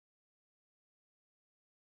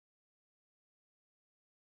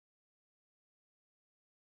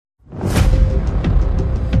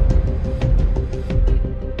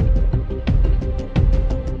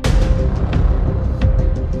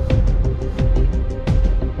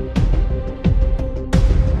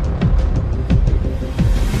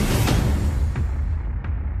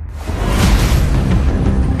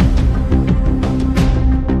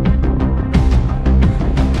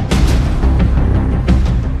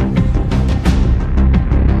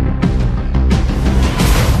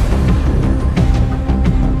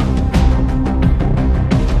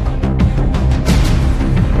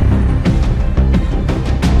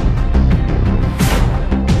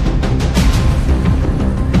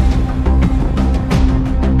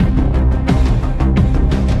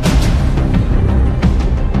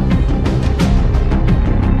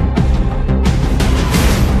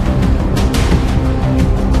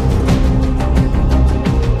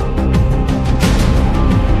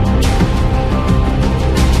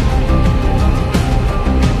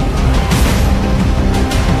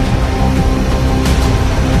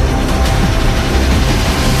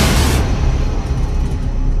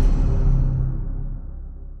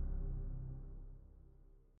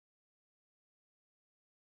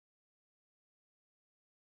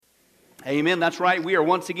Amen. That's right. We are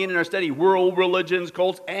once again in our study, World Religions,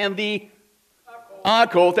 Cults, and the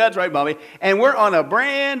Occult. That's right, Bobby. And we're on a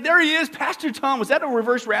there he is, Pastor Tom. Was that a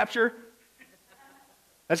reverse rapture?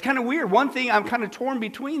 That's kind of weird. One thing, I'm kind of torn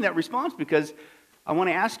between that response because I want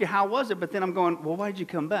to ask you, how was it? But then I'm going, well, why did you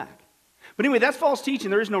come back? But anyway, that's false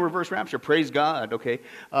teaching. There is no reverse rapture. Praise God, okay?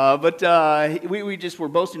 We just were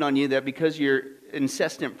boasting on you that because you're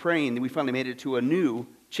incessant praying, that we finally made it to a new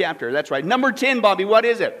chapter. That's right. Number 10, Bobby, what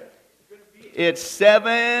is it? It's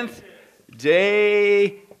Seventh-day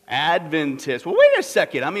Adventist. Well, wait a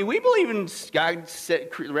second. I mean, we believe in God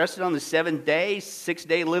rested on the seventh day,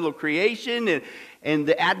 6-day little creation, and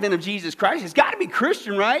the advent of Jesus Christ. It's got to be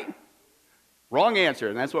Christian, right? Wrong answer,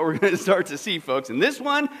 and that's what we're going to start to see, folks. And this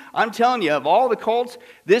one, I'm telling you, of all the cults,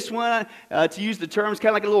 this one, to use the term, is kind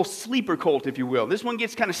of like a little sleeper cult, if you will. This one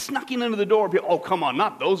gets kind of snuck in under the door. Oh, come on,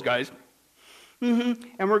 not those guys. And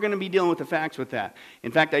we're going to be dealing with the facts with that.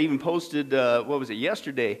 In fact, I even posted,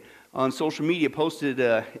 yesterday on social media, posted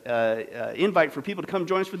an invite for people to come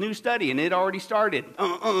join us for the new study, and it already started.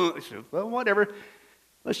 Well, whatever.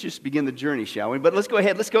 Let's just begin the journey, shall we? But let's go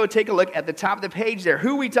ahead. Let's go take a look at the top of the page there.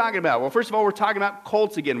 Who are we talking about? Well, first of all, we're talking about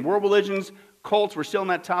cults again. World religions, cults. We're still on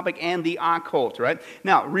that topic, and the occult, right?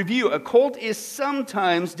 Now, review. A cult is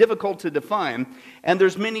sometimes difficult to define, and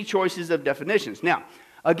there's many choices of definitions. Now,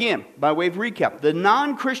 again, by way of recap, the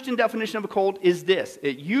non-Christian definition of a cult is this.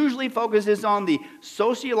 It usually focuses on the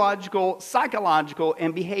sociological, psychological,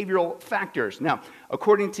 and behavioral factors. Now,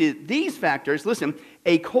 according to these factors, listen,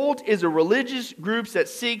 a cult is a religious group that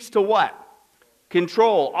seeks to what?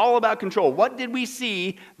 Control. All about control. What did we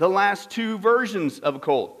see the last two versions of a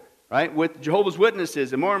cult? Right? With Jehovah's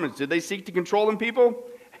Witnesses and Mormons, did they seek to control them, people?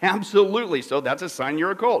 Absolutely. So that's a sign you're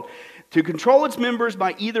a cult. To control its members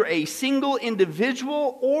by either a single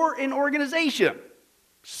individual or an organization.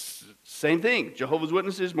 Same thing. Jehovah's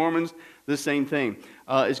Witnesses, Mormons, the same thing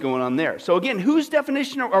is going on there. So again, whose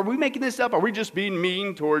definition, are we making this up? Are we just being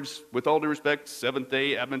mean towards, with all due respect,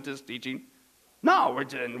 Seventh-day Adventist teaching? No,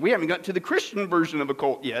 we haven't got to the Christian version of a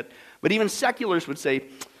cult yet. But even secularists would say,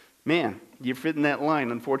 man, you're fitting that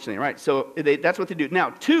line, unfortunately. Right, so that's what they do. Now,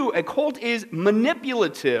 2, a cult is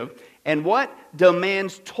manipulative and what?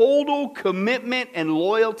 Demands total commitment and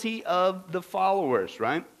loyalty of the followers,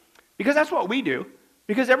 right? Because that's what we do.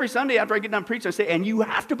 Because every Sunday after I get done preaching, I say, and you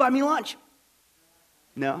have to buy me lunch.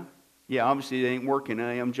 No? Yeah, obviously it ain't working.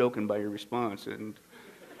 I am joking by your response. And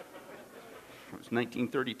it was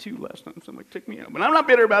 1932 last time. Somebody took me out. But I'm not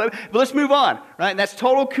bitter about it. But let's move on, right? And that's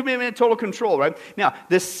total commitment, total control, right? Now,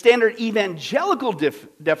 the standard evangelical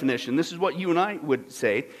definition, this is what you and I would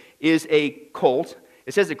say, is a cult.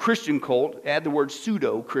 It says a Christian cult, add the word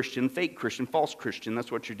pseudo-Christian, fake Christian, false Christian,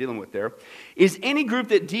 that's what you're dealing with there, is any group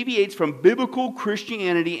that deviates from biblical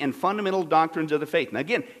Christianity and fundamental doctrines of the faith. Now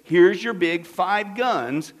again, here's your big 5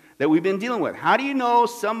 guns that we've been dealing with. How do you know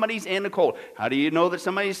somebody's in a cult? How do you know that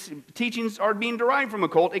somebody's teachings are being derived from a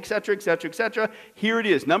cult, etc., etc., etc.? Here it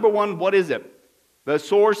is. Number 1, what is it? The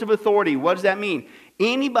source of authority. What does that mean?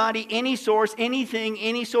 Anybody, any source, anything,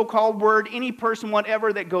 any so-called word, any person,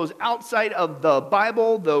 whatever that goes outside of the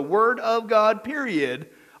Bible, the Word of God, period,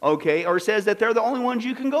 okay, or says that they're the only ones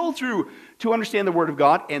you can go through to understand the Word of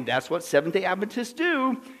God, and that's what Seventh-day Adventists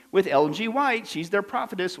do with Ellen G. White. She's their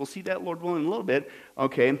prophetess. We'll see that, Lord willing, in a little bit,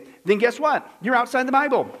 okay? Then guess what? You're outside the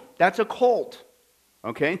Bible. That's a cult.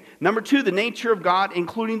 Okay? Number 2, the nature of God,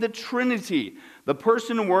 including the Trinity, the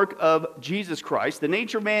person and work of Jesus Christ, the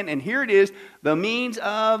nature of man, and here it is, the means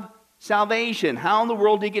of salvation. How in the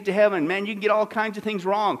world do you get to heaven? Man, you can get all kinds of things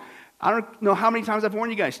wrong. I don't know how many times I've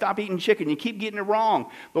warned you guys, stop eating chicken. You keep getting it wrong.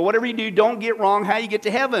 But whatever you do, don't get wrong how you get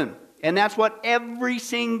to heaven. And that's what every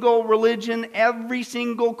single religion, every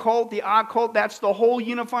single cult, the occult, that's the whole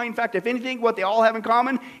unifying factor. If anything, what they all have in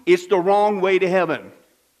common, it's the wrong way to heaven.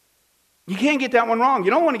 You can't get that one wrong.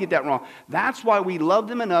 You don't want to get that wrong. That's why we love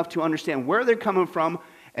them enough to understand where they're coming from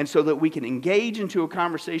and so that we can engage into a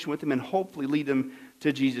conversation with them and hopefully lead them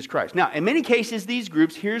to Jesus Christ. Now, in many cases, these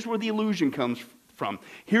groups, here's where the illusion comes from.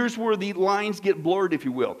 Here's where the lines get blurred, if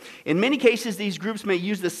you will. In many cases, these groups may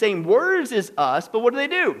use the same words as us, but what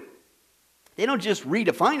do? They don't just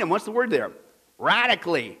redefine them. What's the word there?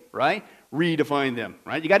 Radically, right? Redefine them,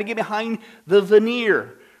 right? You got to get behind the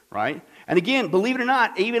veneer, right? And again, believe it or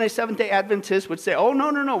not, even a Seventh-day Adventist would say, oh,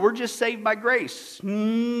 no, we're just saved by grace.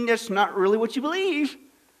 That's not really what you believe.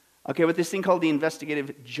 Okay, with this thing called the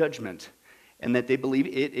investigative judgment, and that they believe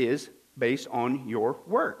it is based on your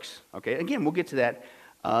works. Okay, again, we'll get to that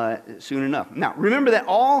soon enough. Now, remember that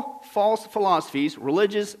all false philosophies,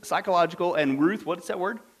 religious, psychological, and Ruth, what's that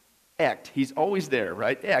word? Ect. He's always there,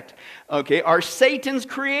 right? Ect. Okay, are Satan's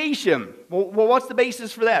creation. Well, what's the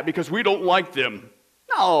basis for that? Because we don't like them.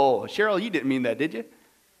 No, Cheryl, you didn't mean that, did you?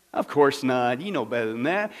 Of course not. You know better than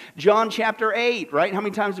that. John chapter 8, right? How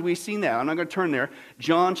many times have we seen that? I'm not going to turn there.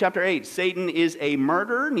 John chapter 8. Satan is a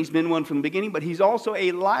murderer, and he's been one from the beginning, but he's also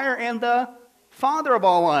a liar and the father of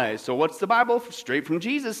all lies. So what's the Bible? Straight from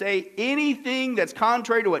Jesus say, anything that's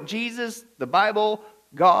contrary to what Jesus, the Bible,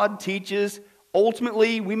 God teaches,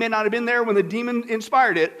 ultimately, we may not have been there when the demon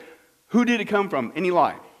inspired it. Who did it come from? Any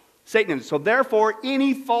lie. Satan. So therefore,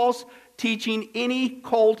 any false teaching, any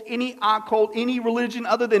cult, any occult, any religion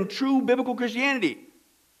other than true biblical Christianity,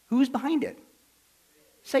 who's behind it?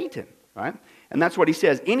 Satan, right? And that's what he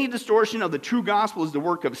says. Any distortion of the true gospel is the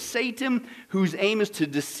work of Satan, whose aim is to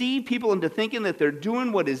deceive people into thinking that they're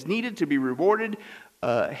doing what is needed to be rewarded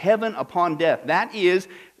heaven upon death. That is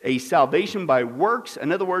a salvation by works.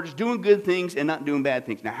 In other words, doing good things and not doing bad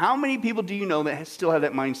things. Now, how many people do you know that still have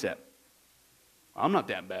that mindset? I'm not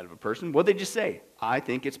that bad of a person. What'd they just say? I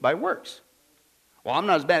think it's by works. Well, I'm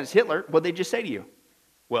not as bad as Hitler. What'd they just say to you?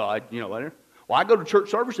 Well, I go to church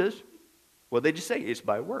services. What'd they just say? It's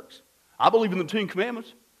by works. I believe in the 10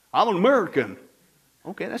 Commandments. I'm an American.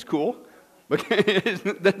 Okay, that's cool. But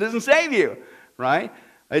that doesn't save you, right?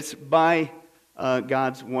 It's by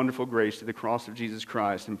God's wonderful grace to the cross of Jesus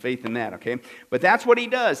Christ and faith in that, okay? But that's what he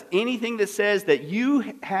does. Anything that says that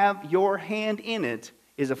you have your hand in it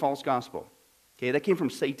is a false gospel. Okay, that came from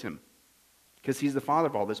Satan because he's the father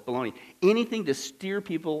of all this baloney. Anything to steer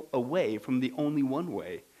people away from the only one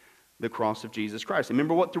way, the cross of Jesus Christ. And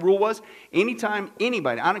remember what the rule was? Anytime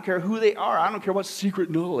anybody, I don't care who they are, I don't care what secret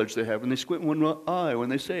knowledge they have when they squint one eye when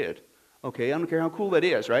they say it. Okay, I don't care how cool that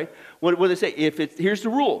is, right? What do they say? Here's the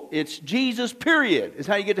rule. It's Jesus, period, is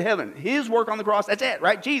how you get to heaven. His work on the cross, that's it,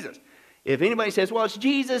 right? Jesus. If anybody says, well, it's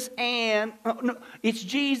Jesus and, no, it's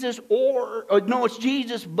Jesus or no, it's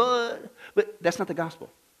Jesus, but that's not the gospel.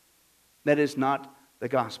 That is not the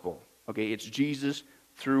gospel. Okay, it's Jesus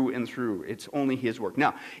through and through. It's only his work.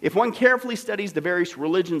 Now, if one carefully studies the various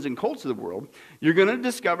religions and cults of the world, you're going to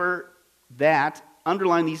discover that,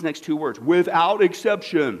 underline these next two words, without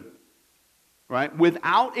exception. Right?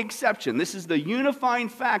 Without exception. This is the unifying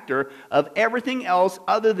factor of everything else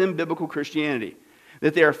other than biblical Christianity.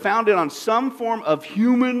 That they are founded on some form of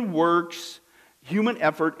human works, human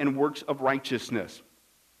effort, and works of righteousness.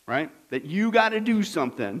 Right? That you got to do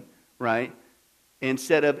something, right?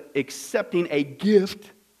 Instead of accepting a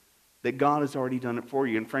gift that God has already done it for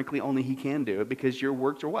you. And frankly, only he can do it because your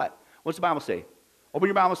works are what? What's the Bible say? Open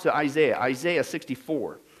your Bibles to Isaiah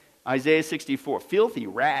 64. Isaiah 64, filthy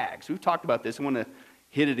rags. We've talked about this. I want to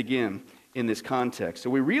hit it again in this context. So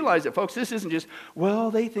we realize that, folks, this isn't just,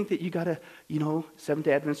 well, they think that you got to,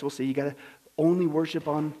 Seventh-day Adventists will say you got to only worship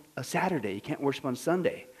on a Saturday. You can't worship on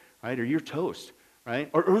Sunday, right? Or you're toast,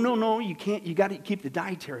 right? Or no, you can't. You got to keep the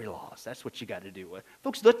dietary laws. That's what you got to do.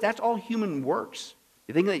 Folks, look, that's all human works.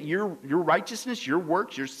 You think that your righteousness, your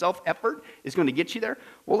works, your self-effort is going to get you there?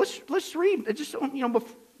 Well, let's read.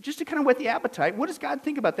 Just to kind of whet the appetite, what does God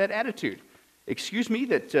think about that attitude? Excuse me,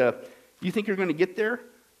 that you think you're going to get there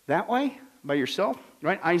that way by yourself,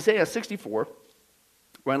 right? Isaiah 64,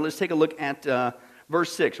 right? Let's take a look at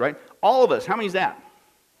verse 6, right? All of us, how many is that?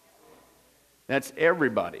 That's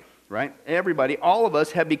everybody, right? Everybody, all of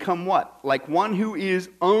us have become what? Like one who is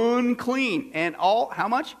unclean. And all, how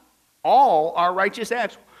much? All our righteous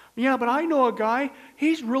acts. Yeah, but I know a guy,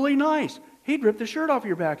 he's really nice. He'd rip the shirt off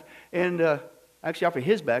your back. And actually off of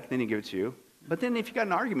his back, then he'd give it to you. But then if you got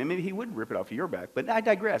an argument, maybe he would rip it off of your back. But I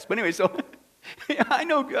digress. But anyway, so I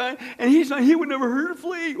know a guy, and he would never hurt a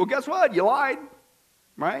flea. Well, guess what? You lied,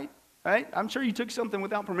 right? Right? I'm sure you took something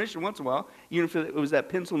without permission once in a while. Even if it was that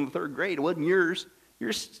pencil in the third grade, it wasn't yours.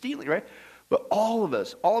 You're stealing, right? But all of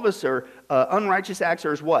us are unrighteous acts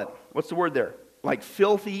are as what? What's the word there? Like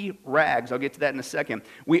filthy rags. I'll get to that in a second.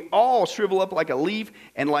 We all shrivel up like a leaf,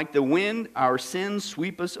 and like the wind, our sins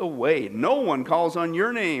sweep us away. No one calls on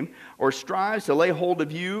your name or strives to lay hold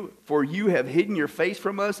of you, for you have hidden your face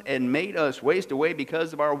from us and made us waste away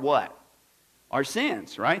because of our what? Our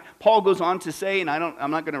sins, right? Paul goes on to say, and I'm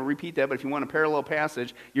not going to repeat that, but if you want a parallel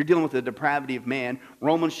passage, you're dealing with the depravity of man.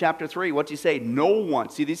 Romans chapter 3, what's he say? No one.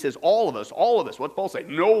 See, he says all of us. What's Paul say?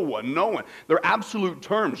 No one. They're absolute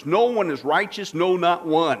terms. No one is righteous, no, not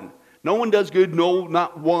one. No one does good, no,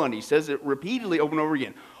 not one. He says it repeatedly over and over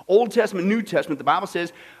again. Old Testament, New Testament, the Bible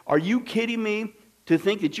says, are you kidding me to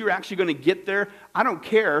think that you're actually going to get there? I don't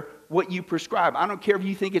care what you prescribe. I don't care if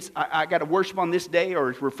you think it's, I got to worship on this day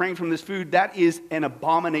or refrain from this food. That is an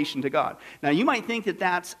abomination to God. Now, you might think that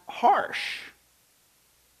that's harsh.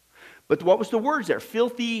 But what was the words there?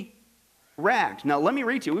 Filthy rags. Now, let me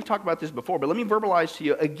read to you. We've talked about this before, but let me verbalize to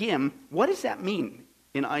you again. What does that mean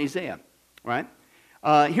in Isaiah? Right?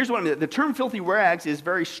 Here's what I mean. The term filthy rags is a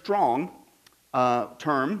very strong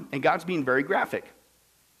term, and God's being very graphic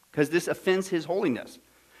because this offends his holiness.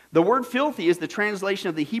 The word filthy is the translation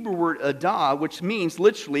of the Hebrew word adah, which means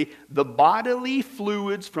literally the bodily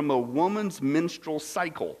fluids from a woman's menstrual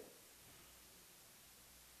cycle.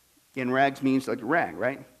 And rags means like a rag,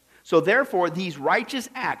 right? So therefore, these righteous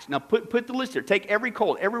acts, now put the list here. Take every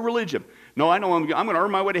cult, every religion. No, I know I'm going to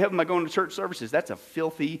earn my way to heaven by going to church services. That's a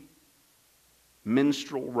filthy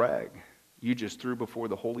menstrual rag you just threw before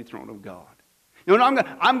the holy throne of God. You know,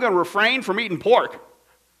 I'm going to refrain from eating pork.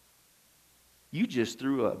 You just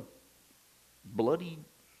threw a bloody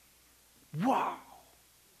wow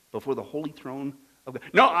before the holy throne of God.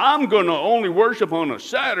 No, I'm going to only worship on a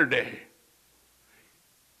Saturday.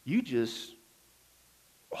 You just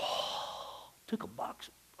took a box.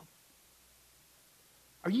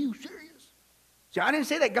 Are you serious? See, I didn't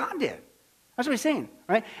say that. God did. That's what he's saying,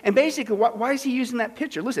 right? And basically, why is he using that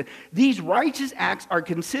picture? Listen, these righteous acts are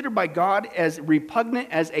considered by God as repugnant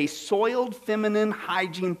as a soiled feminine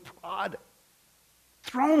hygiene product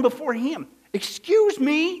thrown before him. Excuse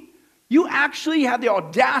me, you actually have the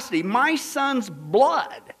audacity. My son's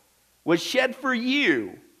blood was shed for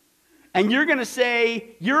you. And you're going to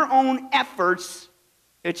say your own efforts,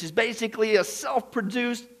 which is basically a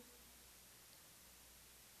self-produced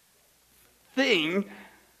thing.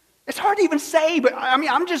 It's hard to even say, but I mean,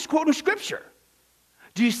 I'm just quoting scripture.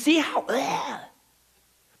 Do you see how,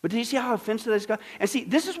 but do you see how offensive this is? And see,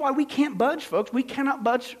 this is why we can't budge, folks. We cannot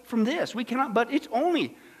budge from this. We cannot budge. It's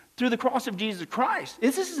only through the cross of Jesus Christ.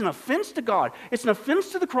 This is an offense to God. It's an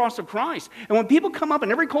offense to the cross of Christ. And when people come up,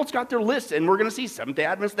 and every cult's got their list, and we're going to see Seventh-day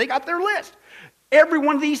Adventists, they got their list. Every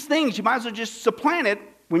one of these things, you might as well just supplant it.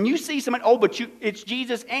 When you see somebody, it's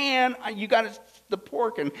Jesus, and you got the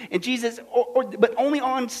pork, and Jesus, but only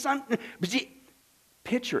on Sunday. But see,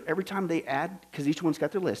 picture every time they add, because each one's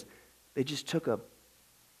got their list, they just took a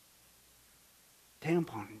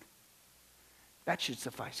tampon. That should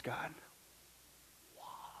suffice God. Wow.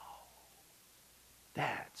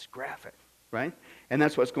 That's graphic, right? And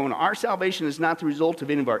that's what's going on. Our salvation is not the result of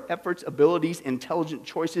any of our efforts, abilities, intelligent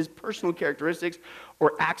choices, personal characteristics,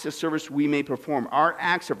 or acts of service we may perform. Our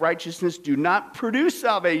acts of righteousness do not produce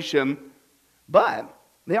salvation, but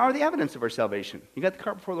they are the evidence of our salvation. You got the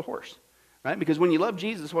cart before the horse, right? Because when you love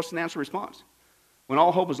Jesus, what's the natural response? When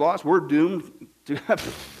all hope is lost, we're doomed to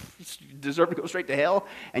deserve to go straight to hell,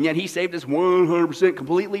 and yet he saved us 100%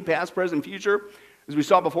 completely, past, present, future. As we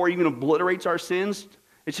saw before, he even obliterates our sins.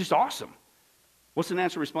 It's just awesome. What's the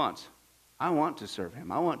natural response? I want to serve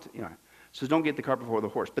him. I want to, So don't get the cart before the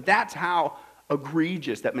horse. But that's how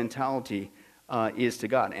egregious that mentality is to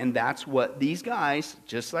God. And that's what these guys,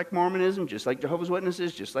 just like Mormonism, just like Jehovah's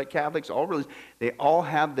Witnesses, just like Catholics, all religions, they all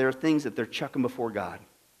have their things that they're chucking before God.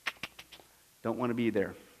 Don't want to be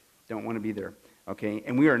there. Don't want to be there. Okay?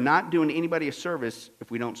 And we are not doing anybody a service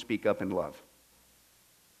if we don't speak up in love.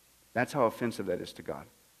 That's how offensive that is to God.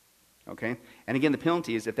 Okay? And again, the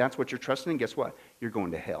penalty is if that's what you're trusting in, guess what? You're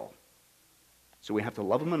going to hell. So we have to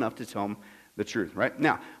love them enough to tell them the truth, right?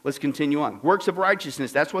 Now, let's continue on. Works of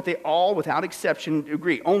righteousness, that's what they all, without exception,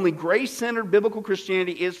 agree. Only grace-centered biblical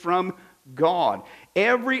Christianity is from God.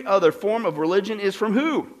 Every other form of religion is from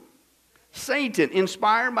who? Satan,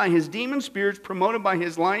 inspired by his demon spirits, promoted by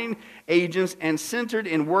his lying agents, and centered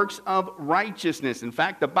in works of righteousness. In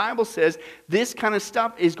fact, the Bible says this kind of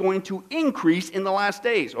stuff is going to increase in the last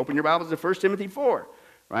days. Open your Bibles to 1 Timothy 4,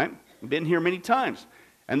 right? We've been here many times.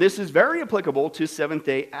 And this is very applicable to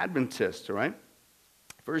Seventh-day Adventists, all right?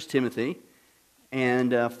 1 Timothy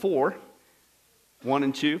and 4, 1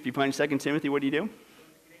 and 2. If you find 2 Timothy, what do?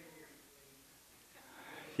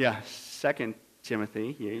 Yeah, 2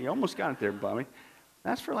 Timothy. You almost got it there, Bobby.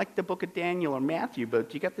 That's for like the book of Daniel or Matthew,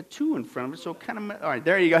 but you got the 2 in front of it, so kind of... All right,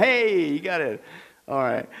 there you go. Hey, you got it. All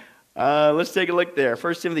right. Let's take a look there.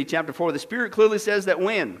 1 Timothy chapter 4. The Spirit clearly says that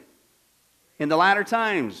when? In the latter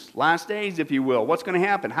times, last days, if you will. What's going to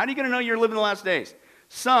happen? How are you going to know you're living the last days?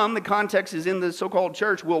 Some, the context is in the so-called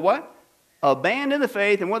church, will what? Abandon the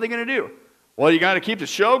faith, and what are they going to do? Well, you got to keep the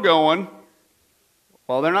show going.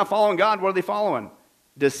 Well, they're not following God. What are they following?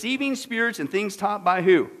 Deceiving spirits and things taught by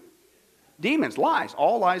who? Demons, lies.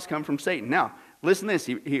 All lies come from Satan. Now, listen to this.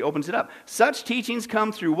 He opens it up. Such teachings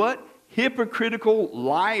come through what? Hypocritical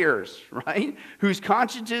liars, right? Whose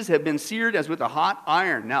consciences have been seared as with a hot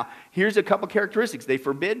iron. Now, here's a couple characteristics. They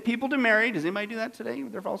forbid people to marry. Does anybody do that today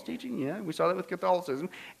with their false teaching? Yeah, we saw that with Catholicism.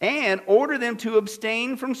 And order them to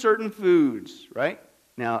abstain from certain foods, right?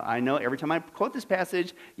 Now, I know every time I quote this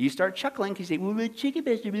passage, you start chuckling because you say, well, the chicken,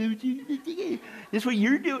 Pastor. This is what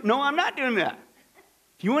you're doing. No, I'm not doing that.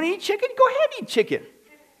 If you want to eat chicken, go ahead and eat chicken.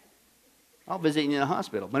 I'll visit you in the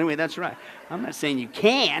hospital. But anyway, that's right. I'm not saying you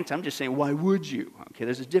can't. I'm just saying, why would you? Okay,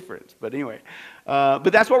 there's a difference. But anyway, but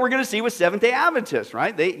that's what we're going to see with Seventh-day Adventists,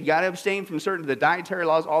 right? You got to abstain from certain the dietary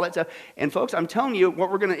laws, all that stuff. And folks, I'm telling you,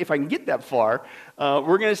 what we're going to, if I can get that far,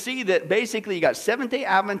 we're going to see that basically you got Seventh-day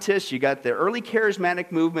Adventists, you got the early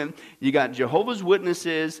charismatic movement, you got Jehovah's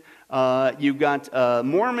Witnesses, you've got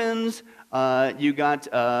Mormons. You got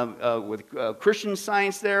with Christian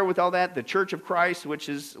Science there with all that, the Church of Christ, which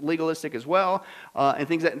is legalistic as well, and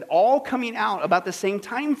things that all coming out about the same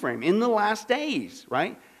time frame in the last days,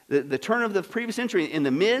 right? The turn of the previous century in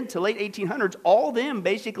the mid to late 1800s, all of them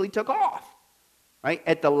basically took off, right?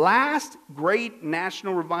 At the last great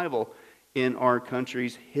national revival in our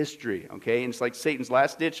country's history, okay? And it's like Satan's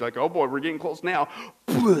last ditch, like, oh boy, we're getting close now.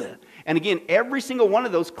 And again, every single one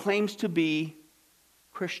of those claims to be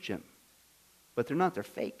Christian. But they're not. They're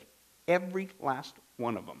fake. Every last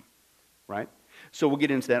one of them, right? So we'll get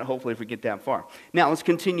into that, hopefully, if we get that far. Now, let's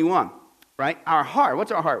continue on, right? Our heart.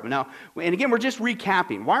 What's our heart? Now, and again, we're just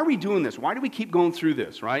recapping. Why are we doing this? Why do we keep going through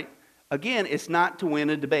this, right? Again, it's not to win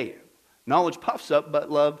a debate. Knowledge puffs up, but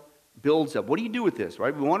love builds up. What do you do with this,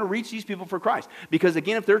 right? We want to reach these people for Christ. Because,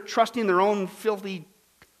 again, if they're trusting their own filthy,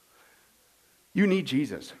 you need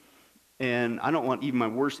Jesus. And I don't want even my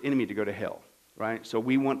worst enemy to go to hell. Right? So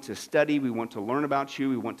we want to study, we want to learn about you,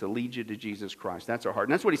 we want to lead you to Jesus Christ. That's our heart.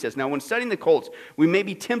 And that's what he says. Now, when studying the cults, we may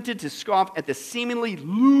be tempted to scoff at the seemingly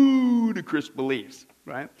ludicrous beliefs,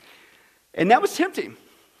 right? And that was tempting,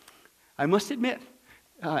 I must admit.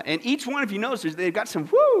 And each one, if you notice, they've got some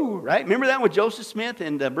woo, right? Remember that with Joseph Smith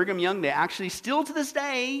and Brigham Young? They actually, still to this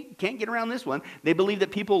day, can't get around this one, they believe that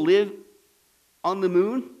people live on the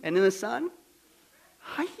moon and in the sun.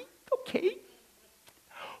 Okay.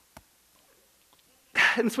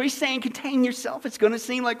 And so he's saying, contain yourself. It's going to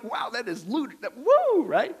seem like, wow, that is woo,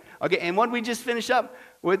 right? Okay, and what did we just finish up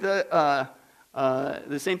with? The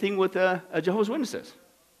same thing with Jehovah's Witnesses.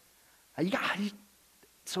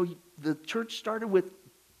 So the church started with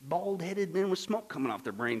bald-headed men with smoke coming off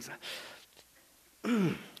their brains.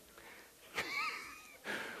 I'll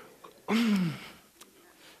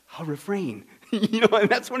refrain. And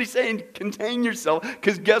that's what he's saying, contain yourself,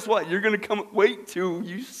 because guess what? You're going to come, wait till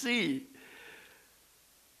you see.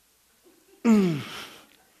 With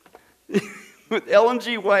Ellen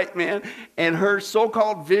G. White, man, and her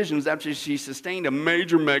so-called visions after she sustained a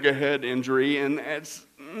major mega head injury, and it's,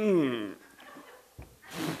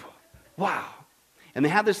 wow. And they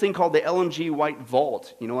have this thing called the Ellen G. White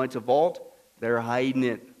Vault. You know why it's a vault? They're hiding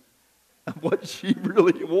it. What she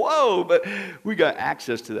really, whoa, but we got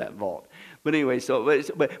access to that vault. But anyway,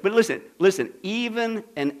 but listen, even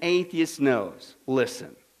an atheist knows,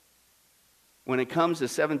 listen, when it comes to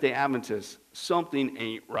Seventh-day Adventists, something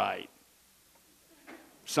ain't right.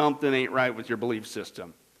 Something ain't right with your belief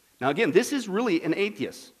system. Now again, this is really an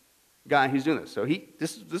atheist guy who's doing this. So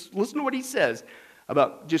listen to what he says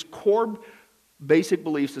about just core basic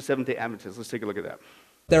beliefs of Seventh-day Adventists. Let's take a look at that.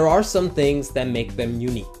 There are some things that make them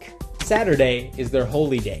unique. Saturday is their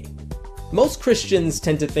holy day. Most Christians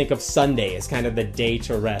tend to think of Sunday as kind of the day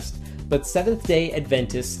to rest, but Seventh-day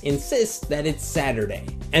Adventists insist that it's Saturday.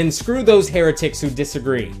 And screw those heretics who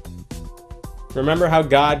disagree. Remember how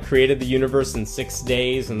God created the universe in 6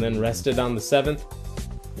 days and then rested on the seventh?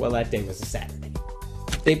 Well, that day was a Saturday.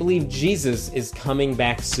 They believe Jesus is coming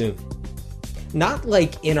back soon. Not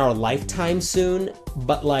like in our lifetime soon,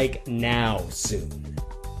 but like now soon.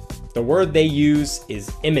 The word they use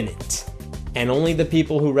is imminent, and only the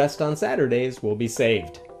people who rest on Saturdays will be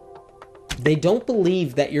saved. They don't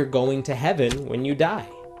believe that you're going to heaven when you die.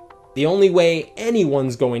 The only way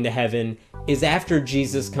anyone's going to heaven is after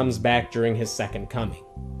Jesus comes back during his second coming.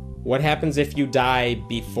 What happens if you die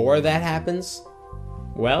before that happens?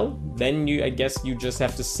 Well, then I guess you just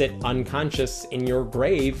have to sit unconscious in your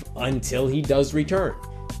grave until he does return,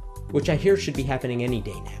 which I hear should be happening any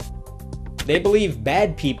day now. They believe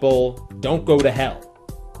bad people don't go to hell.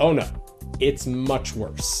 Oh no, it's much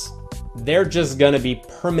worse. They're just gonna be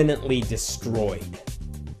permanently destroyed.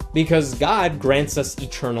 Because God grants us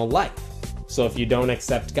eternal life. So if you don't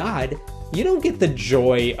accept God, you don't get the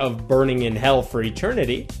joy of burning in hell for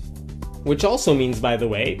eternity. Which also means, by the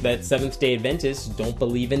way, that Seventh-day Adventists don't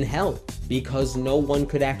believe in hell, because no one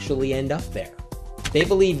could actually end up there. They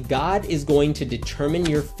believe God is going to determine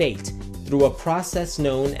your fate through a process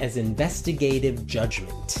known as investigative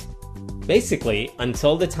judgment. Basically,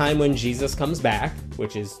 until the time when Jesus comes back,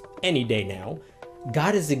 which is any day now,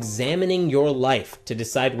 God is examining your life to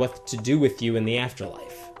decide what to do with you in the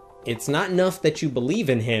afterlife. It's not enough that you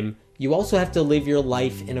believe in him, you also have to live your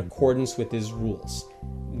life in accordance with his rules.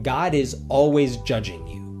 God is always judging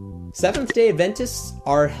you. Seventh-day Adventists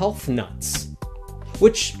are health nuts,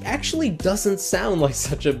 which actually doesn't sound like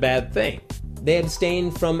such a bad thing. They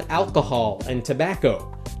abstain from alcohol and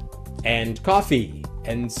tobacco, and coffee,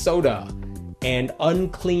 and soda, and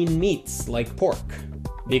unclean meats like pork,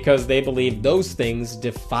 because they believe those things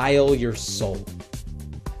defile your soul.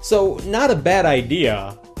 So, not a bad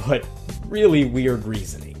idea, but really weird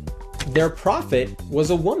reasoning. Their prophet was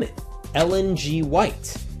a woman, Ellen G.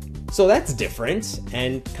 White. So that's different,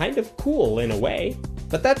 and kind of cool in a way.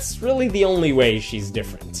 But that's really the only way she's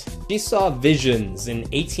different. She saw visions in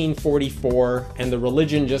 1844, and the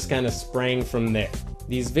religion just kind of sprang from there.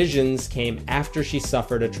 These visions came after she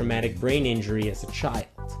suffered a traumatic brain injury as a child,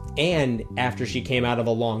 and after she came out of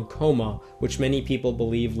a long coma, which many people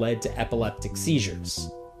believe led to epileptic seizures.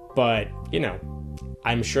 But,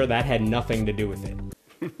 I'm sure that had nothing to do with it.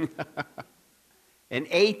 An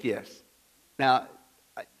atheist. Now,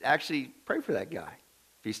 actually, pray for that guy.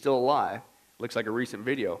 If he's still alive, looks like a recent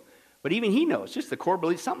video. But even he knows, just the core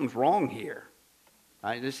belief, something's wrong here.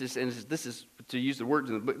 Right? This is, to use the words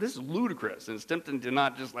in the book, this is ludicrous. And it's tempting to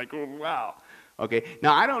not just like, oh, wow. Okay,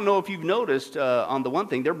 now I don't know if you've noticed on the one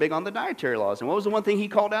thing, they're big on the dietary laws. And what was the one thing he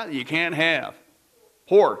called out? You can't have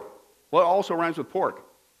pork. What also rhymes with pork?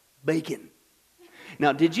 Bacon.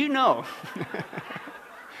 Now, did you know?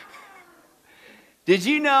 Did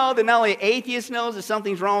you know that not only atheists knows that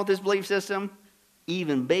something's wrong with this belief system,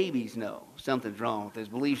 even babies know something's wrong with this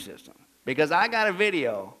belief system? Because I got a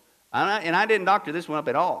video, and I didn't doctor this one up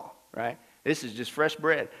at all, right? This is just fresh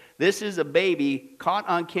bread. This is a baby caught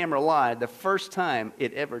on camera live the first time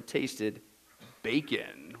it ever tasted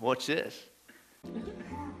bacon. Watch this.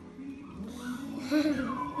 Burger.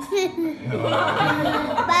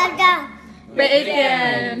 Bacon.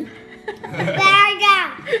 Burger.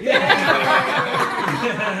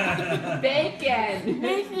 Bacon.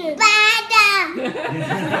 Burger.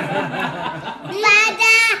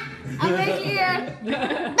 Burger. Over here. Burger.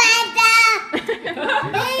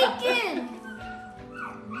 Bacon.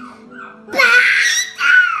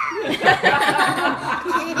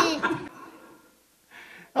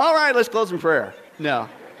 All right, let's close in prayer. No.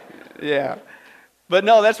 Yeah. But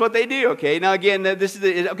no, that's what they do, okay? Now, again, this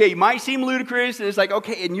is, okay, it might seem ludicrous, and it's like,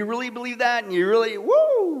 okay, and you really believe that, and you really,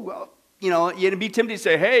 woo! Well, you'd be tempted to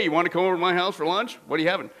say, hey, you want to come over to my house for lunch? What are you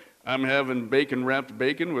having? I'm having bacon-wrapped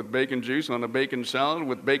bacon with bacon juice on a bacon salad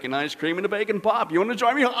with bacon ice cream and a bacon pop. You want to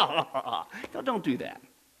join me? No, don't do that,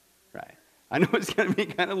 right? I know it's going to be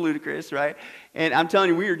kind of ludicrous, right? And I'm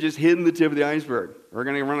telling you, we are just hitting the tip of the iceberg. We're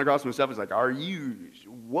going to run across some stuff. It's like, are you?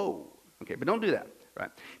 Whoa. Okay, but don't do that. Right.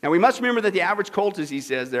 Now, we must remember that the average cultist, he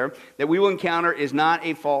says there, that we will encounter is not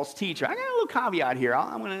a false teacher. I got a little caveat here.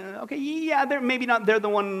 They're the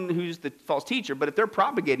one who's the false teacher, but if they're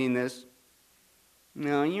propagating this,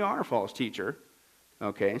 no, you are a false teacher.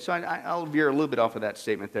 Okay, so I'll veer a little bit off of that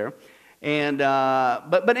statement there. And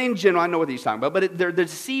but in general, I know what he's talking about. But they're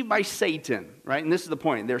deceived by Satan, right? And this is the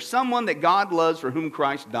point. There's someone that God loves for whom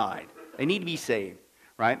Christ died. They need to be saved.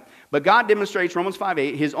 Right? But God demonstrates, Romans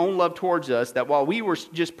 5:8, his own love towards us, that while we were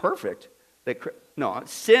just perfect,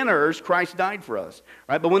 sinners, Christ died for us.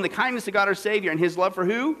 Right? But when the kindness of God our Savior and his love for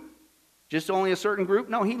who? Just only a certain group?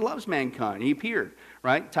 No, he loves mankind. He appeared.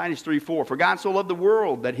 Right? Titus 3:4, for God so loved the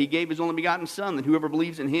world that he gave his only begotten Son, that whoever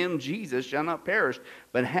believes in him, Jesus, shall not perish,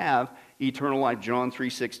 but have eternal life. John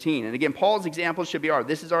 3:16. And again, Paul's example should be ours.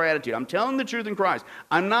 This is our attitude. I'm telling the truth in Christ.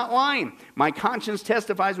 I'm not lying. My conscience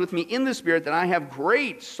testifies with me in the Spirit that I have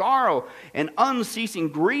great sorrow and unceasing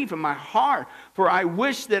grief in my heart. For I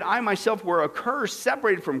wish that I myself were accursed,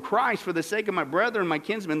 separated from Christ for the sake of my brethren, my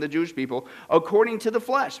kinsmen, the Jewish people, according to the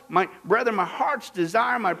flesh. My brethren, my heart's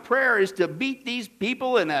desire, my prayer is to beat these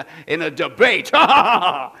people in a debate.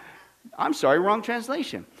 I'm sorry, wrong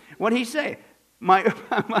translation. What did he say? My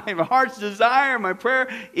heart's desire, my prayer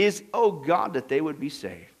is, oh God, that they would be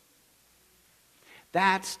saved.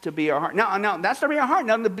 That's to be our heart. Now that's to be our heart.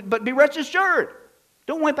 Now, but be rest assured.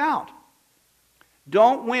 Don't wimp out.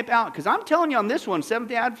 Don't wimp out. Because I'm telling you on this one,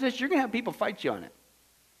 Seventh-day Adventist, you're going to have people fight you on it.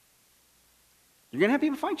 You're going to have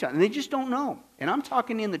people fight you on it. And they just don't know. And I'm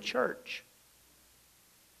talking in the church.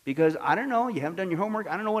 Because I don't know, you haven't done your homework,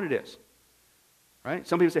 I don't know what it is. Right?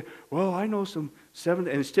 Some people say, well, I know some Seventh,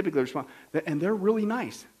 and it's typically a response, and they're really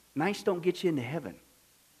nice. Nice don't get you into heaven.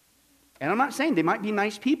 And I'm not saying they might be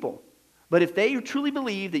nice people, But if they truly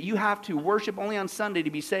believe that you have to worship only on Sunday to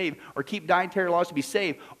be saved, or keep dietary laws to be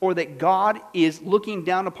saved, or that God is looking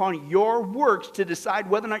down upon your works to decide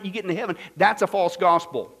whether or not you get into heaven, that's a false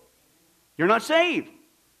gospel. You're not saved.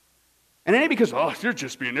 And it ain't because, oh, you're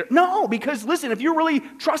just being there. No, because listen, if you're really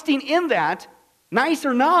trusting in that, nice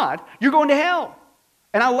or not, you're going to hell.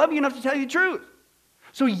 And I love you enough to tell you the truth.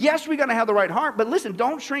 So yes, we got to have the right heart, but listen,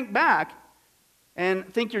 don't shrink back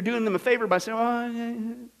and think you're doing them a favor by saying,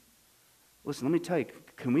 oh, listen, let me tell you,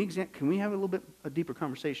 can we have a deeper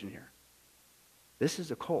conversation here? This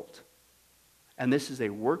is a cult. And this is a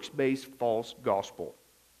works-based false gospel.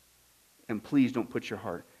 And please don't put your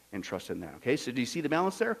heart and trust in that. Okay, so do you see the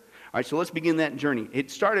balance there? All right, so let's begin that journey.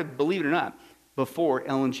 It started, believe it or not, before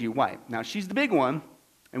Ellen G. White. Now, she's the big one,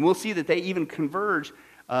 and we'll see that they even converge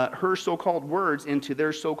her so-called words into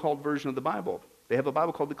their so-called version of the Bible. They have a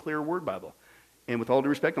Bible called the Clear Word Bible. And with all due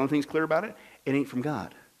respect, the only thing that's clear about it, it ain't from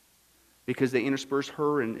God. Because they intersperse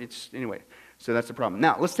her, and anyway, so that's the problem.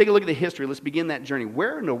 Now, let's take a look at the history. Let's begin that journey.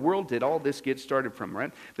 Where in the world did all this get started from,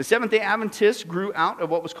 right? The Seventh-day Adventists grew out of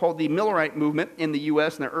what was called the Millerite movement in the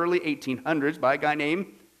U.S. in the early 1800s by a guy named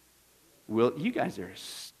you guys are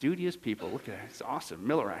studious people. Look at that. It's awesome.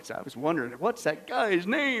 Millerites. I was wondering, what's that guy's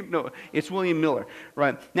name? No, it's William Miller,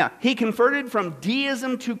 right? Now, he converted from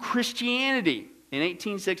deism to Christianity in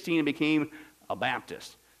 1816 and became a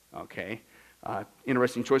Baptist, okay?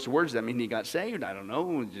 Interesting choice of words. Does that mean he got saved? I don't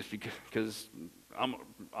know. Just because I'm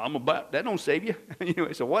a Baptist, that don't save you.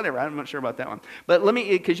 Anyway, so whatever. I'm not sure about that one. But let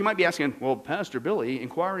me, because you might be asking, well, Pastor Billy,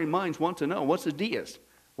 inquiring minds want to know, what's a deist?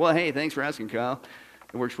 Well, hey, thanks for asking, Kyle.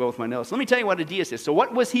 It works well with my notes. Let me tell you what a deist is. So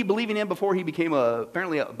what was he believing in before he became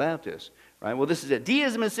apparently a Baptist? Right? Well, this is it.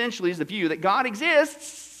 Deism essentially is the view that God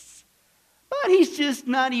exists, but he's just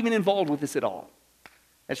not even involved with this at all.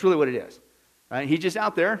 That's really what it is. Right? He's just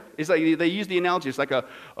out there. It's like they use the analogy. It's like a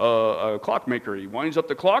clockmaker. He winds up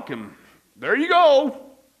the clock, and there you go.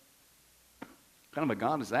 What kind of a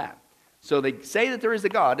God is that? So they say that there is a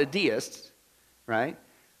God, a deist, right?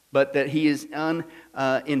 But that he is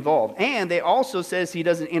uninvolved. And they also says he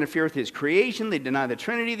doesn't interfere with his creation. They deny the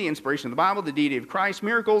Trinity, the inspiration of the Bible, the deity of Christ,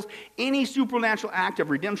 miracles, any supernatural act of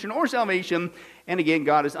redemption or salvation. And again,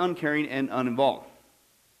 God is uncaring and uninvolved.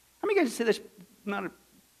 How many guys say that's not a...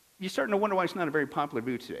 You're starting to wonder why it's not a very popular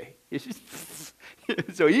view today. It's just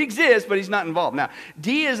so he exists, but he's not involved. Now,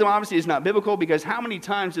 deism obviously is not biblical because how many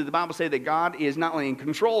times does the Bible say that God is not only in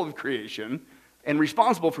control of creation and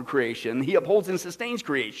responsible for creation, he upholds and sustains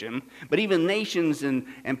creation, but even nations and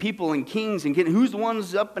people and kings and who's the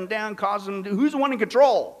ones up and down causing them, who's the one in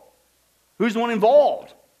control? Who's the one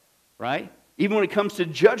involved? Right? Even when it comes to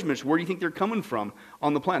judgments, where do you think they're coming from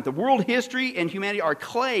on the planet? The world history and humanity are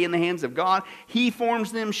clay in the hands of God. He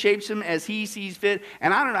forms them, shapes them as he sees fit.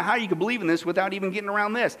 And I don't know how you can believe in this without even getting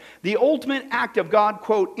around this. The ultimate act of God,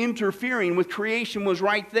 quote, interfering with creation was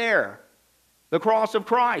right there. The cross of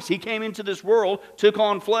Christ. He came into this world, took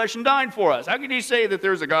on flesh, and died for us. How can you say that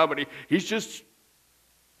there's a God, but he's just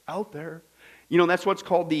out there? You know, that's what's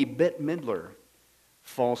called the Bette Midler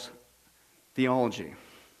false theology.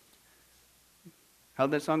 How'd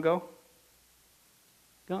that song go?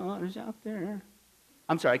 God is out there.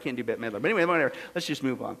 I'm sorry, I can't do Bette Midler. But anyway, whatever. Let's just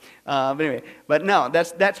move on. But no,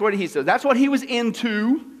 that's what he says. That's what he was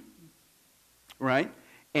into, right?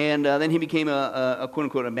 And then he became a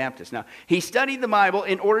quote-unquote a Baptist. Now, he studied the Bible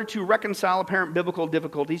in order to reconcile apparent biblical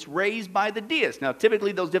difficulties raised by the deists. Now,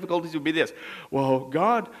 typically those difficulties would be this. Well,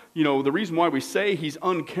 God, you know, the reason why we say he's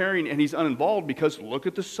uncaring and he's uninvolved because look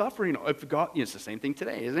at the suffering. If God, it's the same thing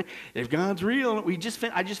today, isn't it? If God's real,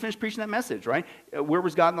 I just finished preaching that message, right? Where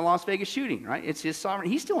was God in the Las Vegas shooting, right? It's his sovereign.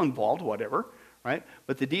 He's still involved, whatever. Right?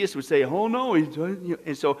 But the deist would say, oh no,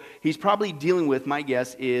 and so he's probably dealing with, my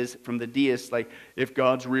guess is, from the deist, like, if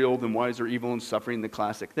God's real, then why is there evil and suffering, the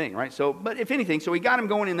classic thing, right? So, but if anything, so he got him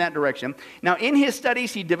going in that direction. Now, in his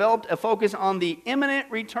studies, he developed a focus on the imminent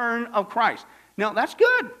return of Christ. Now, that's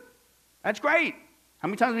good. That's great. How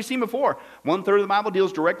many times have we seen before? 1/3 of the Bible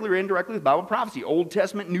deals directly or indirectly with Bible prophecy. Old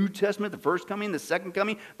Testament, New Testament, the first coming, the second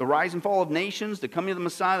coming, the rise and fall of nations, the coming of the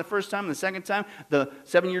Messiah the first time and the second time, the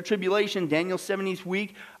 7-year tribulation, Daniel's 70th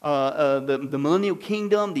week, the millennial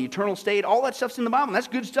kingdom, the eternal state, all that stuff's in the Bible. And that's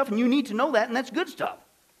good stuff, and you need to know that, and that's good stuff.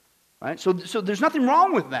 Right? So there's nothing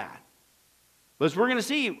wrong with that. But as we're going to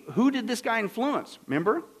see, who did this guy influence?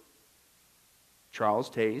 Remember? Charles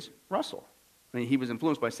Taze Russell. I mean, he was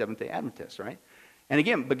influenced by Seventh-day Adventists, right? And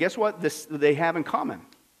again, but guess what they have in common?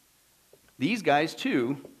 These guys,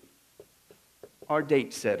 too, are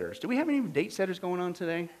date setters. Do we have any date setters going on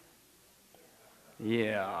today?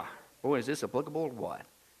 Yeah. Boy, is this applicable or what?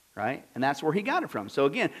 right? And that's where he got it from. So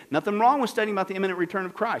again, nothing wrong with studying about the imminent return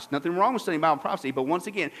of Christ. Nothing wrong with studying Bible prophecy. But once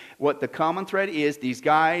again, what the common thread is, these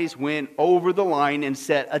guys went over the line and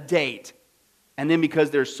set a date. And then because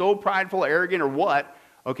they're so prideful, arrogant, or what,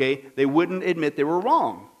 okay, they wouldn't admit they were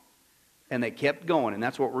wrong. And they kept going, and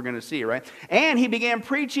that's what we're going to see, right? And he began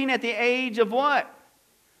preaching at the age of what?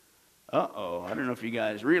 Uh-oh, I don't know if you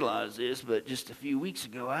guys realize this, but just a few weeks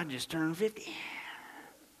ago, I just turned 50.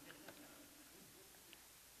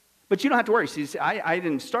 But you don't have to worry. See, I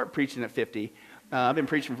didn't start preaching at 50. I've been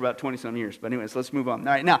preaching for about 20-some years. But anyways, let's move on.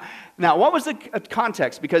 All right, now, what was the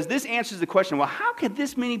context? Because this answers the question, well, how could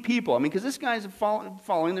this many people, I mean, because this guy's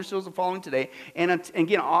following, there's still following today. And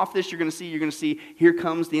again, off this, you're going to see, here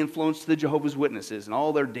comes the influence to the Jehovah's Witnesses and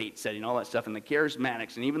all their date setting, all that stuff, and the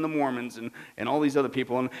Charismatics, and even the Mormons, and all these other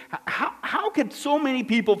people. And how could so many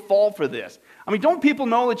people fall for this? I mean, don't people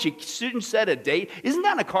know that you shouldn't set a date? Isn't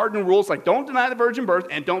that a cardinal rule? It's like, don't deny the virgin birth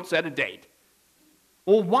and don't set a date.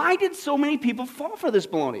 Well, why did so many people fall for this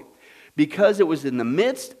baloney? Because it was in the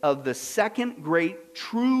midst of the second great,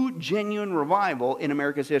 true, genuine revival in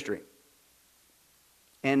America's history.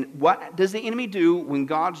 And what does the enemy do when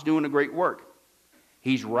God's doing a great work?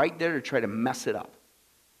 He's right there to try to mess it up,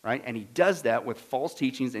 right? And he does that with false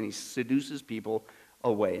teachings, and he seduces people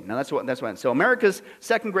away. Now, that's what. So America's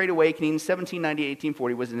second great awakening,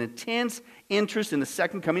 1790-1840, was an intense interest in the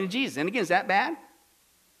second coming of Jesus. And again, is that bad?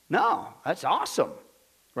 No, that's awesome.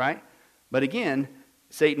 Right? But again,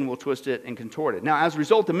 Satan will twist it and contort it. Now, as a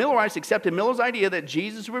result, the Millerites accepted Miller's idea that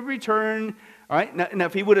Jesus would return. All right? Now,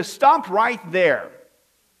 if he would have stopped right there,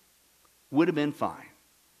 would have been fine.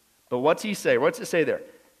 But what's he say? What's it say there?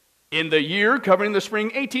 In the year covering the spring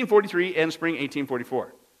 1843 and spring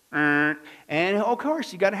 1844. And of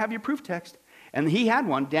course, you got to have your proof text. And he had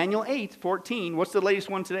one, Daniel 8:14. What's the latest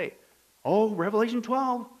one today? Oh, Revelation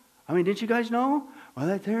 12. I mean, didn't you guys know? Well,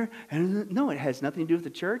 that there, and no, it has nothing to do with the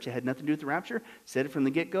church. It had nothing to do with the rapture. Said it from the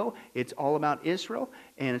get-go. It's all about Israel,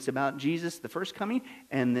 and it's about Jesus, the first coming,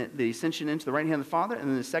 and the ascension into the right hand of the Father. And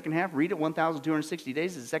then the second half, read it, 1,260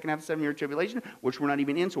 days is the second half of the 7-year tribulation, which we're not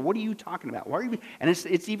even in. So what are you talking about? Why are you? And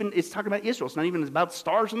it's talking about Israel. It's not even about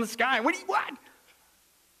stars in the sky. What?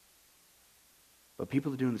 But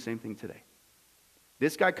people are doing the same thing today.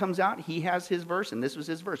 This guy comes out, he has his verse, and this was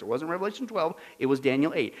his verse. It wasn't Revelation 12, it was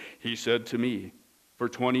Daniel 8. He said to me, for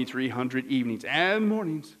 2,300 evenings and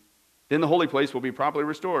mornings, then the holy place will be properly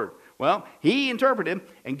restored. Well, he interpreted,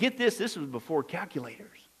 and get this was before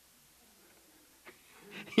calculators.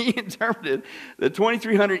 He interpreted the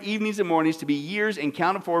 2,300 evenings and mornings to be years and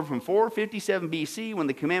counted for from 457 BC, when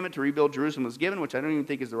the commandment to rebuild Jerusalem was given, which I don't even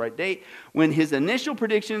think is the right date, when his initial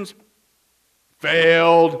predictions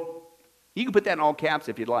failed. You can put that in all caps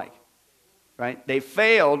if you'd like, right? They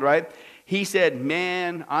failed, right? He said,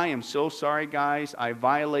 man, I am so sorry, guys. I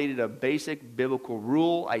violated a basic biblical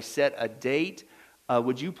rule. I set a date.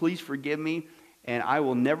 Would you please forgive me? And I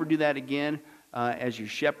will never do that again as your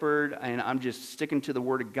shepherd. And I'm just sticking to the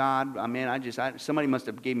word of God. I mean, somebody must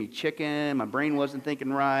have gave me chicken. My brain wasn't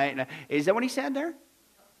thinking right. Is that what he said there?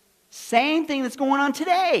 Same thing that's going on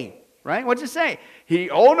today, right? What's it say?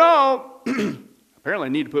 Oh no. Apparently I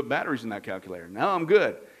need to put batteries in that calculator. Now I'm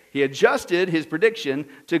good. He adjusted his prediction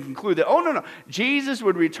to conclude that, no, Jesus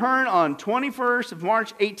would return on 21st of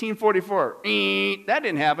March, 1844. That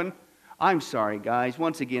didn't happen. I'm sorry, guys.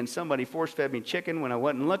 Once again, somebody force-fed me chicken when I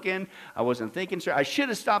wasn't looking. I wasn't thinking straight. I should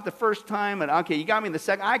have stopped the first time. And okay, you got me the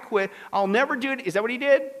second. I quit. I'll never do it. Is that what he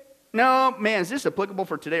did? No, man, is this applicable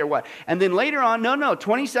for today or what? And then later on,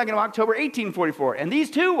 22nd of October, 1844. And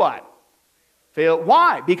these two what? Failed.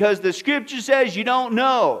 Why? Because the scripture says you don't